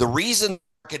 The reason the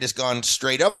market has gone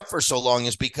straight up for so long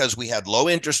is because we had low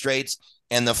interest rates,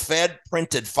 and the Fed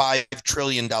printed $5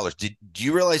 trillion. Do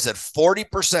you realize that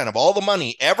 40% of all the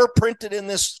money ever printed in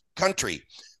this country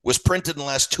was printed in the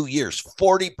last 2 years?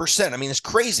 40%. I mean, it's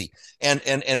crazy. And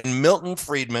Milton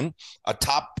Friedman, a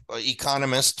top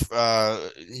economist,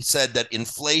 he said that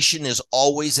inflation is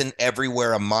always and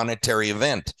everywhere a monetary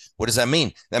event. What does that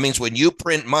mean? That means when you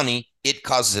print money, it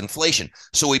causes inflation.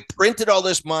 So we printed all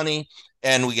this money,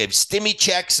 and we gave stimmy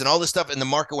checks and all this stuff, and the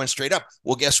market went straight up.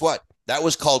 Well, guess what? That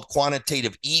was called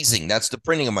quantitative easing. That's the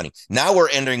printing of money. Now we're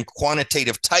entering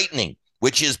quantitative tightening,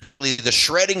 which is the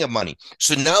shredding of money.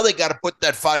 So now they got to put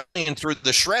that $5 trillion through the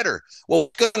shredder. Well,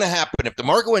 what's going to happen if the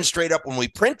market went straight up when we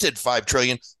printed $5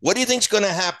 trillion? What do you think is going to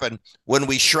happen when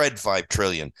we shred $5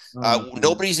 trillion?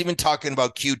 Nobody's even talking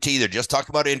about QT. They're just talking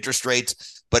about interest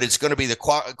rates, but it's going to be the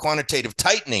quantitative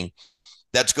tightening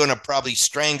that's going to probably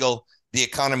strangle the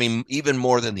economy even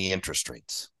more than the interest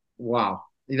rates. Wow.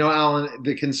 You know, Alan,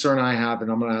 the concern I have,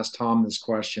 and I'm going to ask Tom this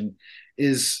question,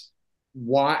 is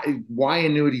why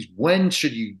annuities? When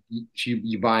should you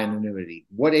buy an annuity?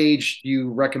 What age do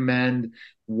you recommend?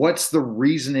 What's the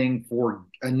reasoning for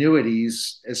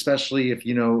annuities, especially if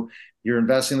you're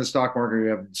investing in the stock market, you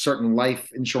have certain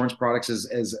life insurance products,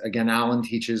 as again Alan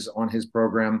teaches on his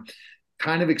program.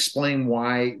 Kind of explain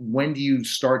why. When do you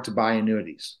start to buy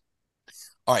annuities?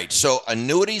 All right. So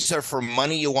annuities are for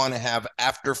money you want to have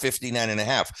after 59 and a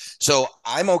half. So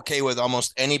I'm okay with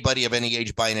almost anybody of any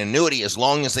age buying an annuity as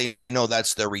long as they know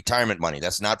that's their retirement money.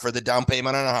 That's not for the down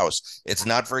payment on a house. It's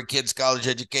not for a kid's college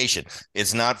education.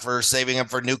 It's not for saving up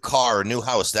for a new car or new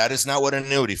house. That is not what an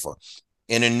annuity for.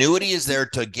 An annuity is there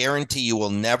to guarantee you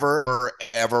will never,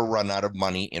 ever run out of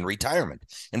money in retirement.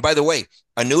 And by the way,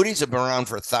 annuities have been around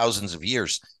for thousands of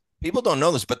years. People don't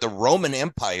know this, but the Roman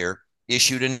Empire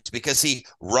issued in because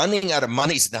running out of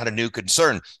money is not a new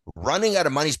concern. Running out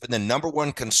of money has been the number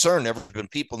one concern. There's been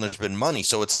people and there's been money,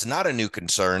 so it's not a new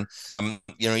concern.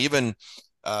 Even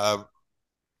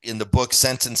in the book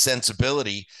Sense and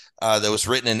Sensibility that was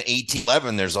written in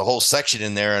 1811, there's a whole section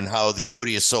in there on how the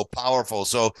annuity is so powerful.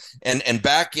 So and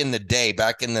back in the day,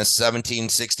 back in the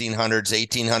 1600s,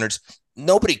 1800s,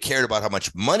 nobody cared about how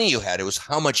much money you had. It was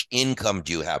how much income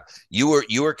do you have. You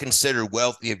were considered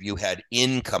wealthy if you had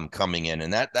income coming in,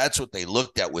 and that's what they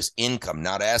looked at, was income,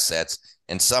 not assets.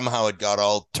 And somehow it got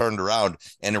all turned around.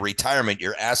 And in retirement,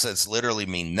 your assets literally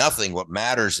mean nothing. What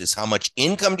matters is how much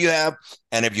income do you have,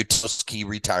 and if you took key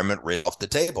retirement risk off the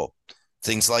table.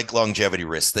 Things like longevity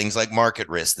risk, things like market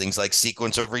risk, things like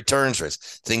sequence of returns risk,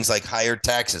 things like higher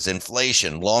taxes,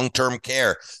 inflation, long-term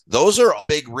care. Those are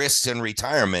big risks in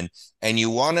retirement. And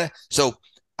so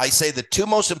I say the two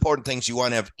most important things: you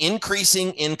want to have increasing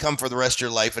income for the rest of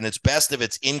your life. And it's best if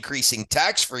it's increasing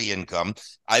tax-free income.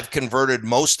 I've converted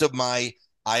most of my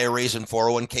IRAs and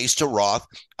 401ks to Roth.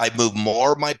 I've moved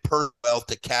more of my personal wealth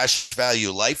to cash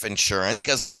value life insurance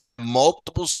because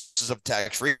multiple sources of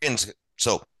tax-free income.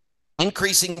 So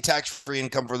increasing tax-free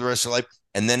income for the rest of your life,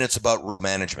 and then it's about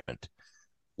management.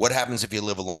 What happens if you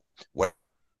live alone? What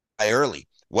die early?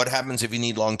 What happens if you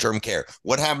need long-term care?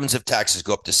 What happens if taxes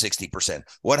go up to 60%?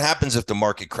 What happens if the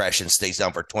market crashes and stays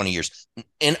down for 20 years?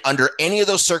 And under any of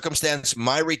those circumstances,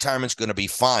 my retirement's going to be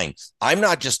fine. I'm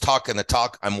not just talking the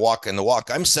talk, I'm walking the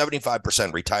walk. I'm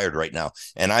 75% retired right now,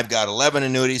 and I've got 11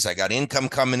 annuities. I got income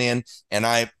coming in, and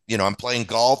I'm playing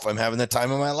golf. I'm having the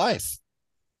time of my life.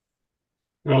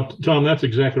 Well, Tom, that's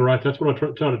exactly right. That's what I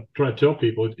try to tell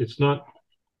people. It's not,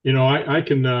 I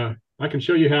can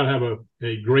show you how to have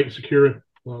a great, secure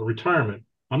retirement.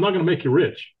 I'm not going to make you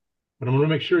rich, but I'm going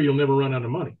to make sure you'll never run out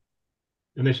of money.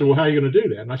 And they said, well, how are you going to do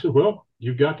that? And I said, well,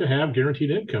 you've got to have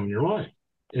guaranteed income in your life,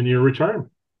 in your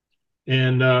retirement.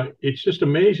 And it's just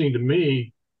amazing to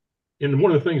me. And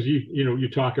one of the things you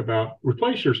talk about,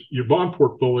 replace your bond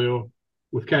portfolio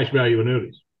with cash value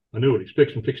annuities,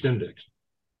 fixed index.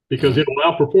 Because it will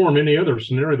outperform any other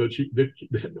scenario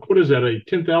what is that, a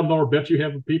 $10,000 bet you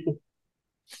have with people?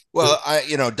 Well,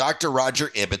 Dr. Roger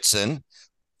Ibbotson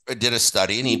did a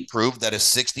study, and he proved that a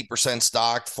 60%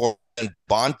 stock for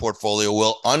bond portfolio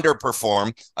will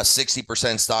underperform a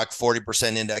 60% stock,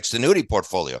 40% indexed annuity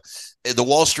portfolio. The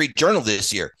Wall Street Journal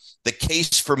this year, the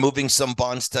case for moving some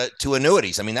bonds to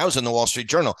annuities. I mean, that was in the Wall Street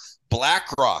Journal.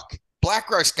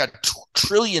 BlackRock's got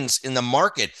trillions in the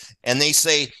market, and they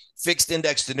say fixed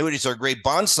indexed annuities are a great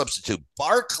bond substitute.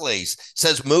 Barclays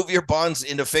says move your bonds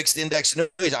into fixed indexed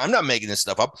annuities. I'm not making this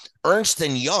stuff up. Ernst &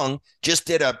 Young just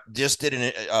did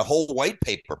a whole white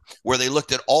paper where they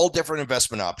looked at all different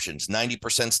investment options: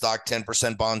 90% stock,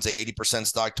 10% bonds, 80%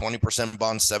 stock, 20%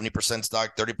 bonds, 70%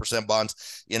 stock, 30%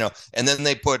 bonds, and then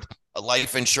they put a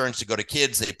life insurance to go to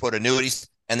kids. They put annuities,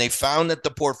 and they found that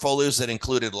the portfolios that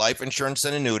included life insurance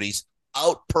and annuities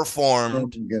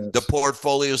outperformed the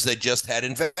portfolios that just had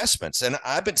investments. And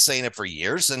I've been saying it for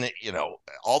years, and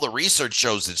all the research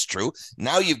shows it's true.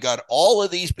 Now you've got all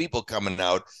of these people coming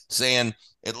out saying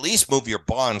at least move your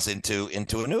bonds into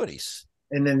annuities.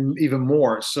 And then even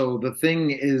more. So the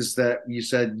thing is that you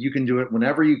said you can do it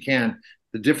whenever you can.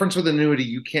 The difference with annuity,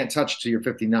 you can't touch to your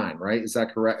 59, right? Is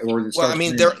that correct? Or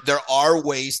there are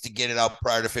ways to get it out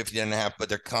prior to 59 and a half, but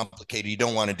they're complicated. You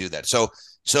don't want to do that. So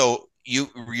you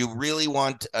really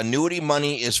want annuity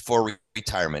money is for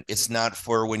retirement. It's not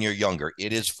for when you're younger.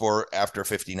 It is for after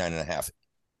 59 and a half.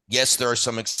 Yes, there are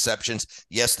some exceptions.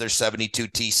 Yes, there's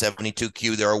 72T,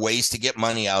 72Q. There are ways to get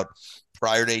money out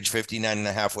prior to age 59 and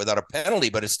a half without a penalty,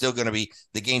 but it's still going to be,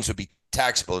 the gains would be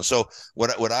taxable. And so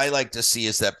what I like to see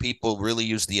is that people really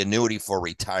use the annuity for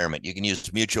retirement. You can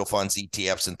use mutual funds,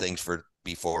 ETFs, and things for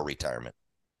before retirement.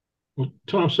 Well,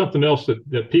 Tom, something else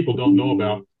that people don't know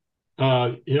about.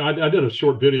 I did a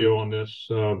short video on this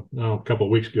a couple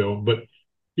of weeks ago, but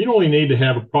you only need to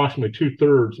have approximately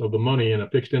 2/3 of the money in a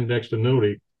fixed indexed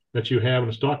annuity that you have in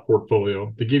a stock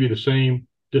portfolio to give you the same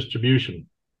distribution.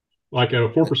 Like a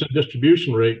 4%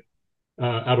 distribution rate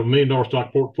out of $1 million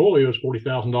stock portfolio is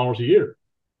 $40,000 a year.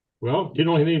 Well, you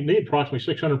only need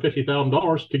approximately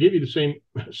 $650,000 to give you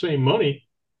the same money,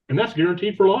 and that's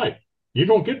guaranteed for life. You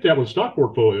don't get that with a stock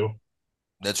portfolio.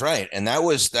 That's right. And that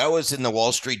was in the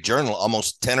Wall Street Journal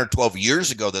almost 10 or 12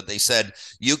 years ago that they said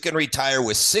you can retire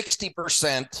with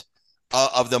 60%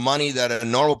 of the money that a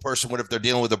normal person would if they're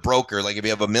dealing with a broker. Like if you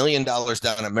have $1 million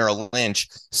down at Merrill Lynch,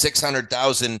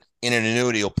 600,000 in an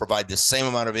annuity will provide the same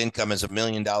amount of income as $1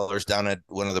 million down at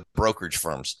one of the brokerage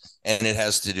firms. And it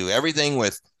has to do everything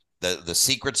with the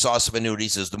secret sauce of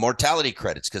annuities is the mortality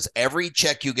credits, because every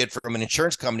check you get from an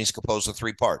insurance company is composed of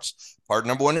three parts. Part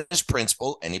number one is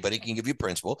principal. Anybody can give you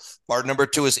principal. Part number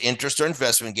two is interest or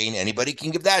investment gain. Anybody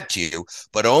can give that to you,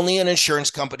 but only an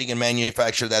insurance company can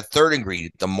manufacture that third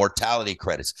ingredient, the mortality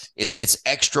credits. It's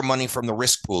extra money from the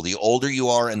risk pool. The older you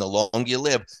are and the longer you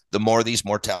live, the more these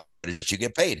mortality credits you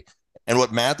get paid. And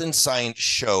what math and science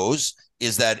shows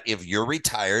is that if you're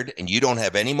retired and you don't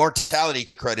have any mortality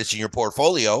credits in your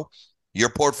portfolio is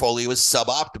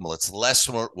suboptimal. It's less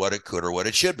than what it could or what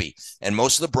it should be. And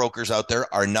most of the brokers out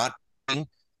there are not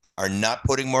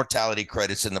putting mortality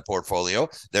credits in the portfolio.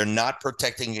 They're not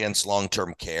protecting against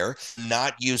long-term care,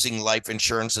 not using life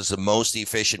insurance as the most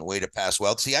efficient way to pass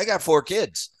wealth. See, I got 4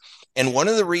 kids. And one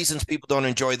of the reasons people don't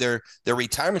enjoy their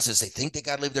retirements is they think they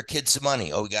got to leave their kids some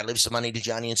money. Oh, we got to leave some money to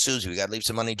Johnny and Susie. We got to leave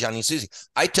some money to Johnny and Susie.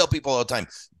 I tell people all the time,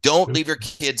 don't leave your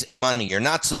kids money. You're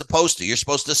not supposed to. You're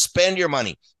supposed to spend your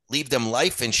money. Leave them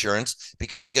life insurance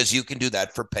because you can do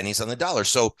that for pennies on the dollar.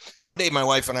 So today, my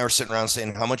wife and I were sitting around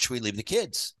saying, how much should we leave the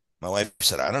kids? My wife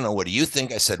said, I don't know. What do you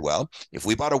think? I said, well, if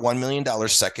we bought a $1 million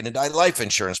second to die life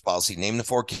insurance policy, name the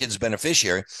 4 kids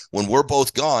beneficiary, when we're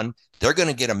both gone, they're going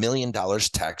to get $1 million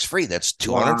tax free. That's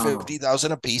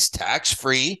 $250,000 a piece, tax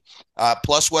free,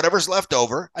 plus whatever's left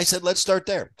over. I said, let's start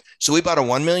there. So we bought a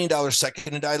 $1 million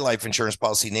second to die life insurance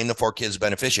policy, name the 4 kids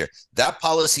beneficiary. That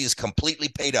policy is completely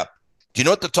paid up. Do you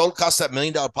know what the total cost of that $1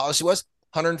 million policy was?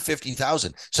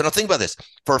 $150,000. So now think about this.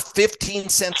 For 15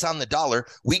 cents on the dollar,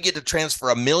 we get to transfer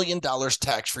 $1 million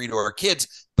tax-free to our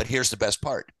kids. But here's the best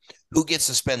part. Who gets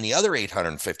to spend the other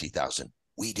 $850,000?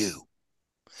 We do.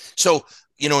 So,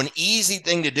 an easy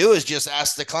thing to do is just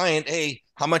ask the client, hey,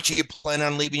 how much are you planning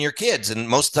on leaving your kids? And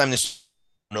most of the time, this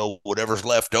whatever's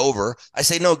left over. I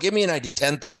say, no, give me an idea.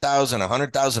 10,000,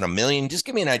 100,000, $1 million. Just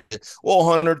give me an idea. Well,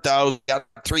 100,000, got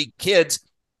 3 kids.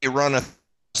 You run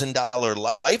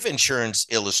 $1,000 life insurance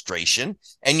illustration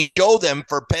and you show them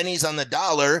for pennies on the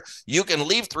dollar, you can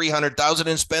leave 300,000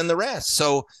 and spend the rest.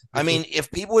 So, I mean,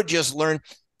 if people would just learn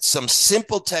some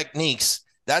simple techniques,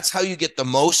 that's how you get the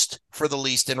most for the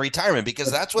least in retirement,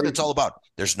 because that's what it's all about.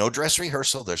 There's no dress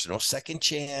rehearsal. There's no second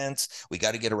chance. We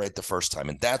got to get it right the first time.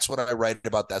 And that's what I write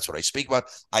about. That's what I speak about.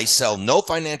 I sell no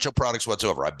financial products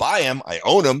whatsoever. I buy them, I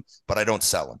own them, but I don't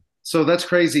sell them. So that's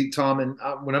crazy, Tom. And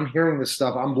when I'm hearing this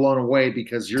stuff, I'm blown away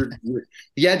because you're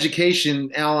the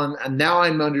education, Alan. And now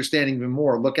I'm understanding even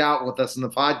more. Look out with us in the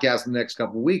podcast in the next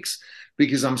couple of weeks,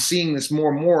 because I'm seeing this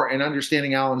more and more and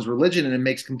understanding Alan's religion, and it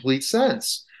makes complete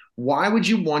sense. Why would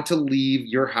you want to leave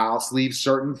your house, leave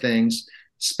certain things,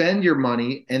 spend your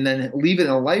money, and then leave it in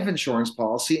a life insurance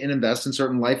policy and invest in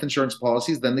certain life insurance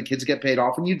policies? Then the kids get paid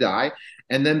off when you die.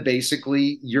 And then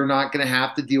basically you're not going to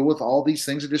have to deal with all these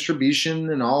things of distribution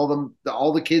and all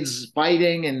the kids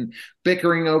fighting and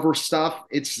bickering over stuff.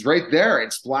 It's right there.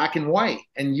 It's black and white,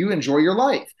 and you enjoy your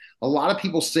life. A lot of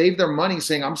people save their money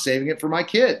saying, I'm saving it for my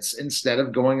kids, instead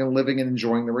of going and living and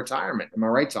enjoying the retirement. Am I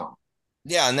right, Tom?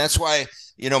 Yeah. And that's why,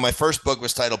 my first book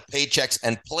was titled Paychecks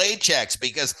and Playchecks,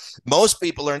 because most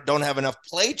people don't have enough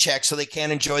playchecks, so they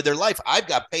can't enjoy their life. I've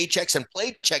got paychecks and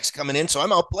playchecks coming in, so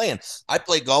I'm out playing. I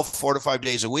play golf 4 to 5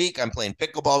 days a week. I'm playing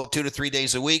pickleball 2 to 3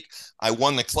 days a week. I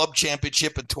won the club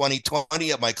championship in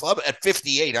 2020 at my club at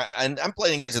 58. And I'm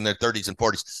playing in their 30s and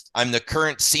 40s. I'm the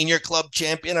current senior club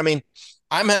champion. I mean,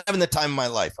 I'm having the time of my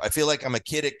life. I feel like I'm a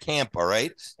kid at camp, all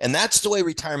right? And that's the way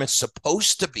retirement's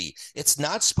supposed to be. It's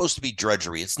not supposed to be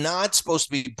drudgery. It's not supposed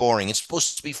to be boring. It's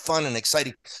supposed to be fun and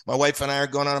exciting. My wife and I are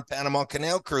going on a Panama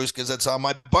Canal cruise because that's on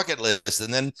my bucket list.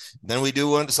 And then we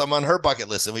do some on her bucket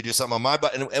list, and we do something on my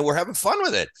bucket, and we're having fun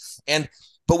with it.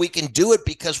 but we can do it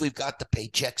because we've got the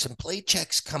paychecks and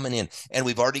playchecks coming in, and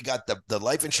we've already got the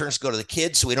life insurance to go to the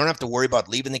kids, so we don't have to worry about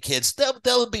leaving the kids.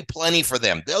 There'll be plenty for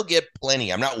them. They'll get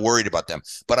plenty. I'm not worried about them,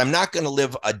 but I'm not going to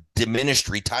live a diminished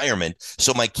retirement.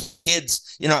 So my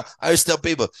kids, I always tell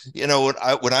people, when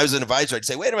I was an advisor, I'd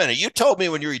say, wait a minute, you told me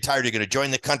when you retired, you're going to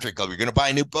join the country club, you're going to buy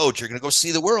a new boat, you're going to go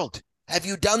see the world. Have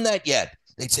you done that yet?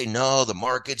 They'd say, no, the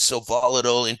market's so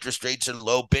volatile, interest rates are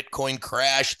low, Bitcoin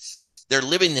crash. They're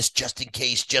living this just in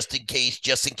case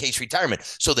retirement.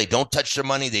 So they don't touch their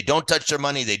money. Then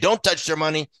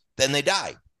they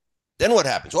die. Then what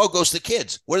happens? Well, it goes to the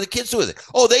kids. What do the kids do with it?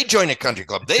 Oh, they join a country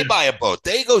club. They buy a boat.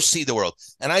 They go see the world.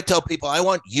 And I tell people, I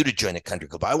want you to join a country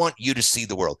club. I want you to see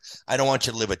the world. I don't want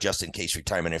you to live a just in case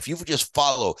retirement. If you just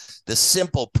follow the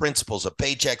simple principles of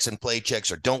paychecks and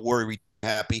playchecks, or don't worry,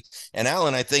 happy. And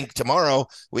Alan, I think tomorrow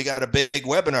we got a big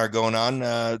webinar going on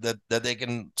that they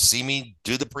can see me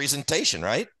do the presentation,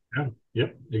 right? Yeah,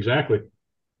 yep, exactly.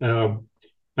 Tom,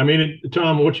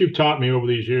 what you've taught me over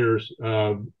these years,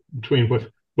 between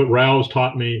what Rao's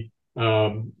taught me,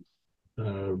 David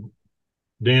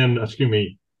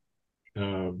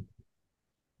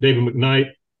McKnight,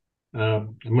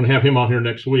 I'm going to have him on here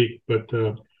next week, but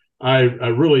I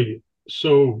really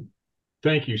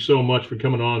thank you so much for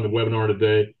coming on the webinar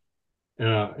today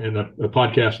and the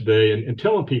podcast today and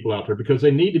telling people out there, because they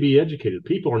need to be educated.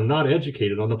 People are not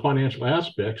educated on the financial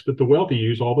aspects that the wealthy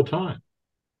use all the time.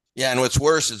 Yeah, and what's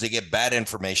worse is they get bad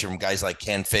information from guys like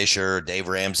Ken Fisher, Dave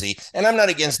Ramsey. And I'm not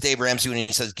against Dave Ramsey when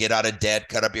he says, get out of debt,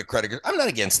 cut up your credit. I'm not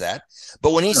against that.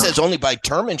 But when he says only buy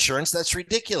term insurance, that's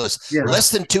ridiculous. Yeah.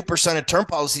 Less than 2% of term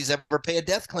policies ever pay a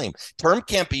death claim. Term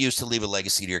can't be used to leave a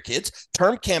legacy to your kids.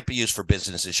 Term can't be used for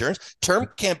business insurance. Term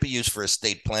can't be used for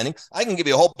estate planning. I can give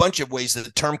you a whole bunch of ways that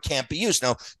the term can't be used.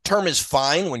 Now, term is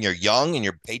fine when you're young and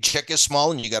your paycheck is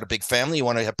small and you got a big family, you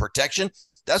want to have protection.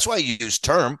 That's why you use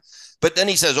term. But then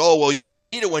he says, oh, well, you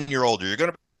need it when you're older. You're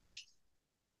going to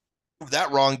prove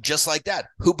that wrong just like that.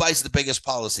 Who buys the biggest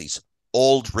policies?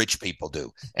 Old rich people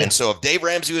do. And so if Dave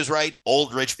Ramsey was right,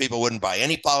 old rich people wouldn't buy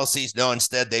any policies. No,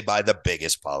 instead they buy the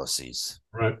biggest policies.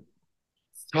 Right.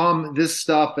 Tom, this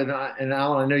stuff, and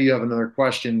Alan, I know you have another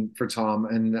question for Tom,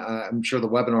 and I'm sure the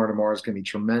webinar tomorrow is going to be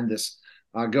tremendous.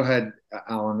 Go ahead,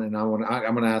 Alan, and I'm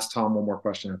going to ask Tom one more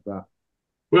question after that.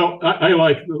 Well, I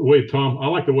like the way, Tom, I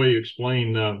like the way you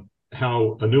explain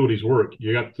how annuities work.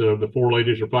 You got the 4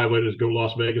 ladies or 5 ladies go to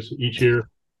Las Vegas each year.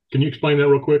 Can you explain that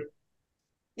real quick?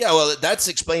 Yeah, well, that's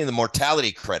explaining the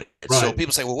mortality credit. Right. So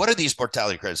people say, well, what are these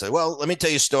mortality credits? Well, let me tell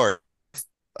you a story.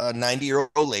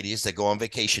 90-year-old ladies that go on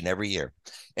vacation every year.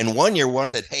 And one year,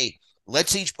 one said, hey,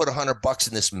 let's each put $100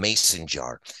 in this mason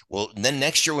jar. Well, then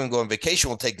next year when we go on vacation,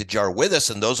 we'll take the jar with us.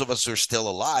 And those of us who are still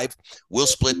alive, we'll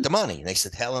split the money. And they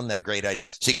said, Helen, that's a great idea.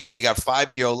 So you got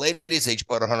 5-year-old ladies, they each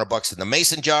put $100 in the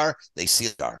mason jar. They seal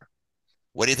the jar.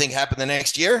 What do you think happened the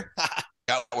next year?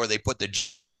 Where they put the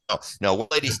jar. No,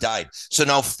 ladies died. So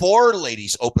now 4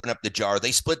 ladies open up the jar.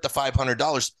 They split the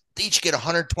 $500. They each get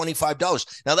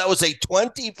 $125. Now that was a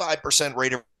 25%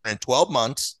 rate in 12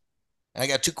 months. And I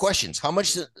got 2 questions. How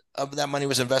much of that money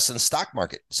was invested in the stock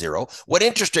market? 0. What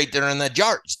interest rate did it in that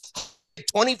jar?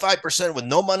 25% with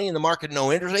no money in the market,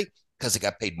 no interest rate, because they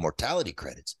got paid mortality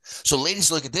credits. So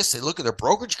ladies look at this. They look at their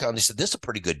brokerage account. They said, this is a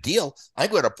pretty good deal. I'm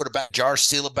going to put it back in the jar,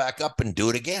 seal it back up, and do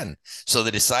it again. So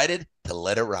they decided to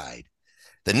let it ride.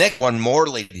 The next one more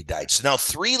lady died. So now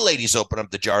 3 ladies open up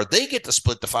the jar. They get to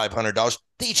split the $500.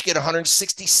 They each get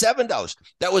 $167.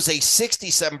 That was a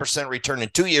 67% return in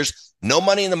 2 years. No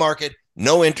money in the market,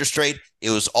 no interest rate.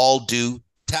 It was all due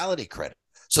mortality credit.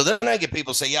 So then I get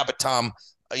people say, yeah, but Tom,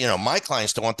 my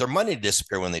clients don't want their money to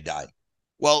disappear when they die.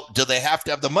 Well, do they have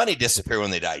to have the money disappear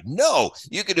when they die? No,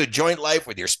 you can do joint life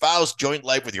with your spouse, joint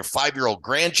life with your 5-year-old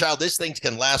grandchild. This thing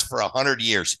can last for 100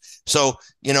 years. So,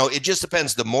 it just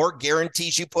depends. The more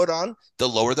guarantees you put on, the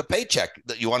lower the paycheck.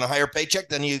 You want a higher paycheck,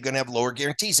 then you're going to have lower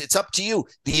guarantees. It's up to you.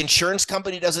 The insurance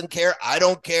company doesn't care. I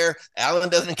don't care. Alan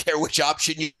doesn't care which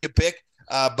option you pick.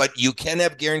 But you can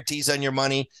have guarantees on your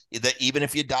money that even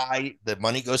if you die, the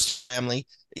money goes to family.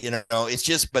 It's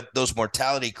just, but those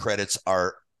mortality credits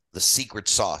are the secret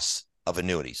sauce of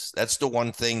annuities. That's the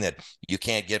one thing that you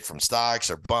can't get from stocks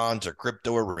or bonds or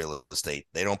crypto or real estate.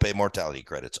 They don't pay mortality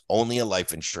credits. Only a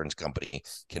life insurance company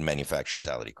can manufacture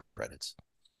mortality credits.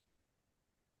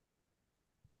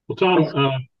 Well,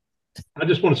 Tom, I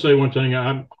just want to say one thing.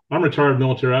 I'm retired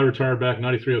military. I retired back in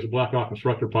 '93 as a Black Hawk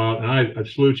instructor pilot, and I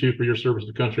salute you for your service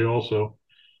to the country also.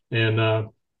 And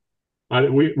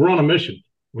we're on a mission.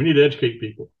 We need to educate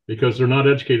people because they're not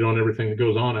educated on everything that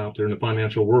goes on out there in the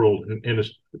financial world, and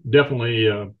it's definitely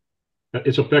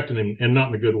it's affecting them, and not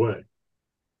in a good way.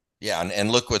 Yeah,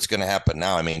 and look what's going to happen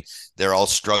now. I mean, they're all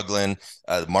struggling.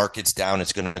 The market's down.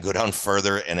 It's going to go down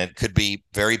further, and it could be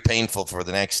very painful for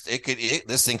the next.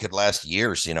 This thing could last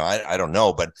years. I don't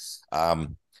know, but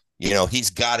he's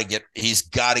got to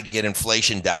get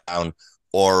inflation down,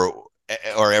 or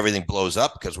everything blows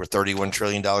up, because we're $31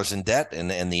 trillion in debt,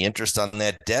 and the interest on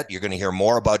that debt. You're going to hear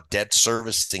more about debt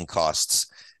servicing costs,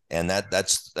 and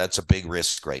that's a big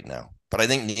risk right now. But I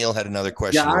think Neil had another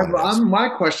question. Yeah, my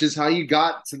question is how you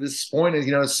got to this point as,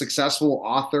 a successful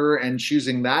author and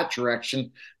choosing that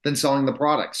direction than selling the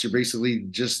products. You're basically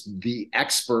just the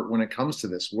expert when it comes to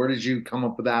this. Where did you come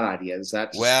up with that idea? Is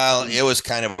that Well, it was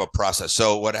kind of a process.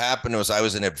 So what happened was I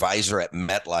was an advisor at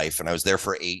MetLife, and I was there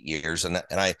for 8 years, and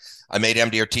I made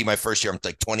MDRT my first year. I'm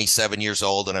like 27 years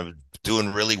old, and I'm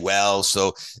doing really well.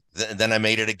 So then I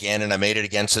made it again, and I made it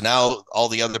again. So now all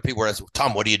the other people were asking,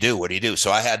 Tom, what do you do? What do you do?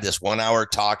 So I had this 1 hour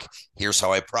talk. Here's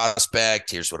how I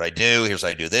prospect. Here's what I do. Here's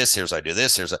I do this. Here's I do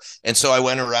this. And so I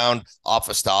went around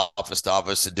office to office to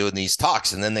office and doing these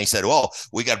talks. And then they said, well,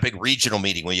 we got a big regional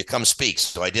meeting. Will you come speak?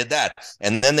 So I did that.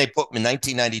 And then they put me in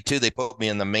 1992, they put me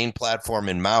in the main platform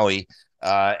in Maui.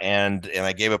 And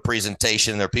I gave a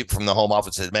presentation. There are people from the home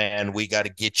office said, man, we got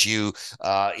to get you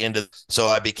into. So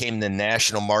I became the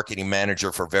national marketing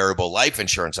manager for variable life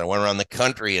insurance. I went around the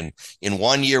country, and in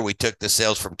 1 year, we took the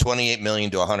sales from 28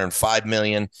 million to 105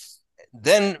 million.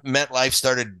 Then MetLife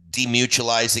started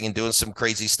demutualizing and doing some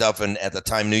crazy stuff. And at the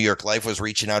time, New York Life was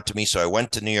reaching out to me. So I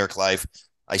went to New York Life.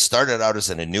 I started out as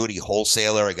an annuity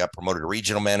wholesaler. I got promoted to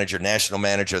regional manager, national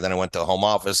manager. Then I went to the home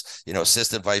office,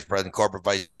 assistant vice president, corporate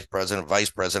vice president,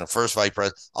 first vice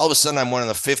president. All of a sudden, I'm one of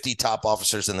the 50 top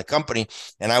officers in the company.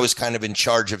 And I was kind of in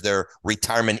charge of their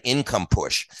retirement income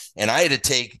push. And I had to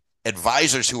take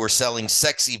advisors who were selling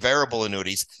sexy variable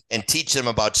annuities and teach them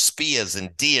about SPIAs and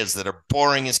DIAs that are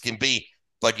boring as can be.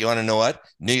 But you want to know what?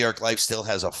 New York Life still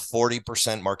has a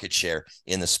 40% market share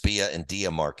in the SPIA and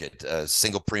DIA market,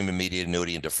 single premium immediate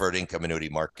annuity and deferred income annuity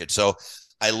market. So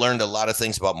I learned a lot of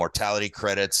things about mortality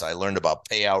credits. I learned about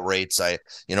payout rates. I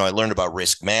learned about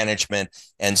risk management.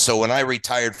 And so when I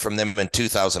retired from them in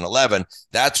 2011,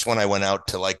 that's when I went out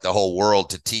to like the whole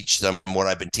world to teach them what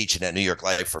I've been teaching at New York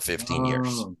Life for 15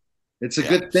 years. It's a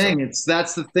good thing.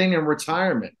 That's the thing in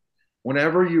retirement.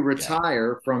 Whenever you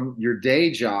retire from your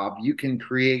day job, you can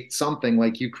create something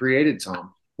like you created,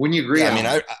 Tom. Wouldn't you agree? Yeah, I mean,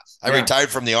 I retired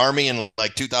from the Army in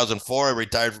like 2004. I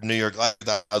retired from New York Life in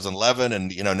 2011,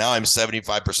 and now I'm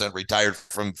 75% retired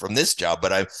from this job.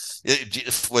 But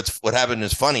what happened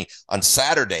is funny. On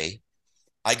Saturday,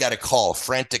 I got a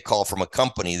frantic call from a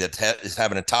company that is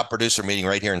having a top producer meeting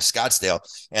right here in Scottsdale,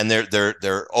 and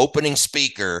their opening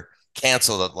speaker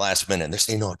canceled at the last minute. And they're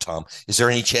saying, no, Tom, is there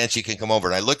any chance you can come over?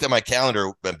 And I looked at my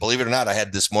calendar, and believe it or not, I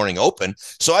had this morning open.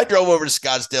 So I drove over to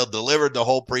Scottsdale, delivered the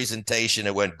whole presentation.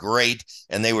 It went great.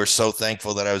 And they were so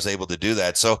thankful that I was able to do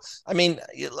that. So, I mean,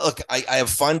 look, I have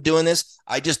fun doing this.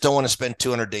 I just don't want to spend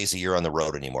 200 days a year on the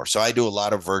road anymore. So I do a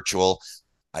lot of virtual.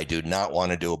 I do not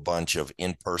want to do a bunch of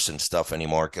in-person stuff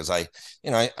anymore, because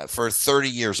for 30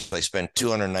 years, I spent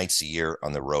 200 nights a year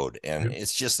on the road, and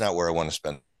it's just not where I want to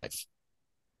spend life.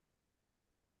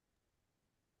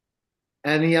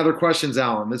 Any other questions,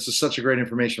 Alan? This is such a great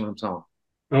information from Tom.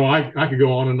 Oh, I could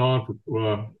go on and on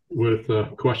with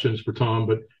questions for Tom,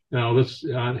 but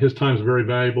his time is very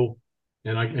valuable.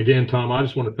 And again, Tom, I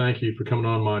just want to thank you for coming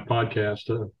on my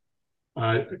podcast.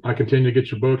 I continue to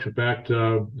get your books. In fact,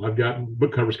 I've got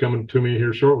book covers coming to me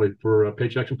here shortly for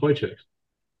Paychecks and Playchecks.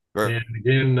 Sure. And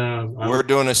again, we're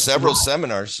doing several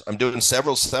seminars. I'm doing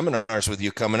several seminars with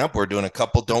you coming up. We're doing a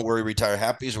couple Don't Worry, Retire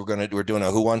Happies. We're doing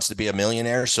a Who Wants to Be a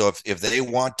Millionaire. So if they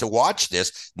want to watch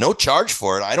this, no charge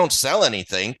for it. I don't sell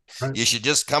anything. Right. You should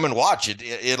just come and watch it.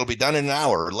 It'll be done in an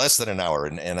hour or less than an hour,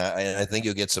 and I think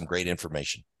you'll get some great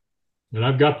information. And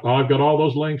I've got all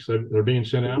those links that are being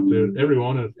sent out to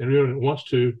everyone. If anyone that wants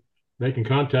to, they can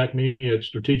contact me at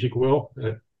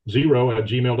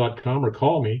strategicwealth@gmail.com or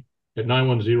call me at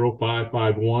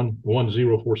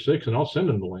 910-551-1046, and I'll send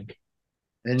them the link.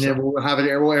 And then we'll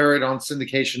air it on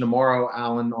syndication tomorrow,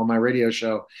 Alan, on my radio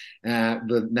show,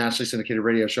 the nationally syndicated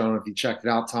radio show. I don't know if you checked it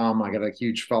out, Tom. I got a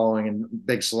huge following and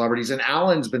big celebrities. And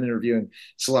Alan's been interviewing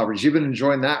celebrities. You've been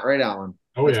enjoying that, right, Alan?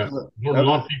 Oh, yeah. More than a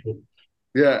lot of people.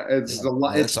 Yeah, it's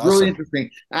awesome. Really interesting.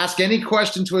 Ask any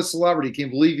question to a celebrity. Can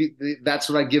you believe that's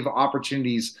what I give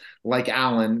opportunities like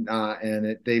Alan,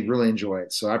 and they really enjoy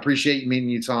it. So I appreciate meeting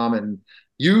you, Tom, and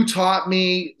you taught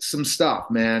me some stuff,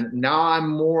 man. Now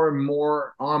I'm more and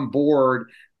more on board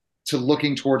to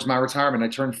looking towards my retirement. I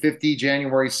turned 50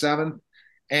 January 7th,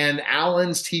 and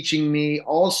Alan's teaching me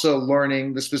also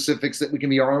learning the specifics that we can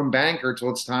be our own banker till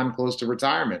it's time close to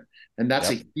retirement. And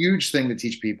that's a huge thing to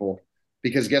teach people,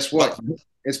 because guess what?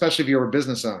 Especially if you're a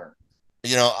business owner.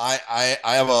 You know, I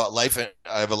have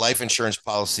a life insurance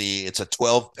policy. It's a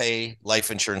 12-pay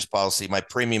life insurance policy. My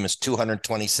premium is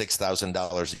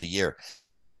 $226,000 a year.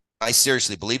 I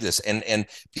seriously believe this. And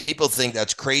people think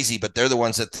that's crazy, but they're the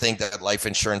ones that think that life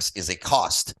insurance is a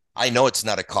cost. I know it's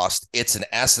not a cost. It's an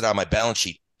asset on my balance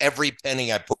sheet. Every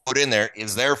penny I put in there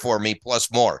is there for me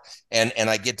plus more. And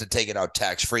I get to take it out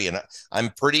tax-free. And I'm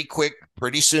pretty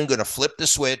soon going to flip the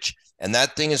switch. And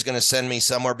that thing is going to send me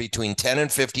somewhere between 10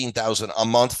 and 15,000 a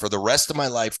month for the rest of my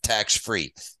life,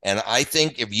 tax-free. And I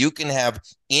think if you can have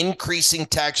increasing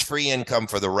tax-free income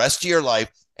for the rest of your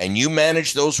life, and you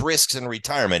manage those risks in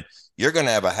retirement, you're going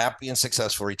to have a happy and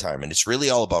successful retirement. It's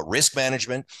really all about risk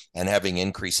management and having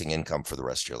increasing income for the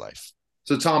rest of your life.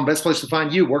 So, Tom, best place to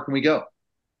find you, where can we go?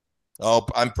 Oh,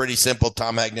 I'm pretty simple,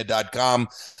 tomhagna.com.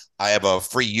 I have a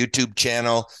free YouTube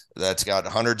channel that's got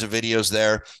hundreds of videos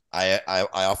there. I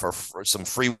offer some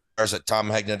free webinars at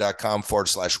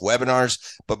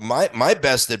tomhagna.com/webinars. But my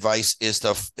best advice is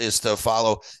to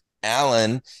follow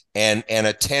Alan and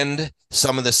attend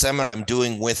some of the seminars I'm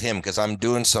doing with him, because I'm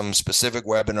doing some specific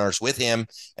webinars with him,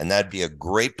 and that'd be a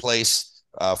great place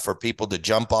for people to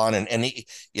jump on. And he,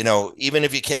 you know, even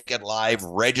if you can't get live,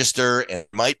 register, and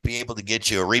might be able to get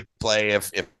you a replay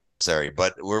if necessary.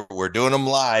 But we're doing them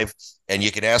live, and you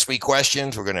can ask me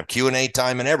questions. We're going to have Q&A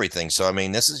time and everything. So I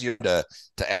mean, this is you to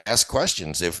ask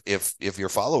questions if your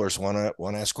followers want to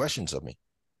ask questions of me.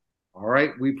 All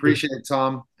right, we appreciate it,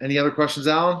 Tom. Any other questions,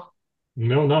 Alan?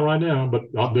 No, not right now,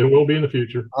 but there will be in the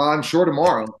future. I'm sure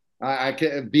tomorrow. I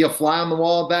can be a fly on the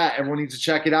wall of that. Everyone needs to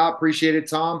check it out. Appreciate it,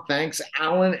 Tom. Thanks,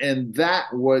 Alan. And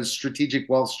that was Strategic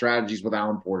Wealth Strategies with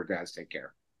Alan Porter, guys. Take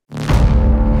care.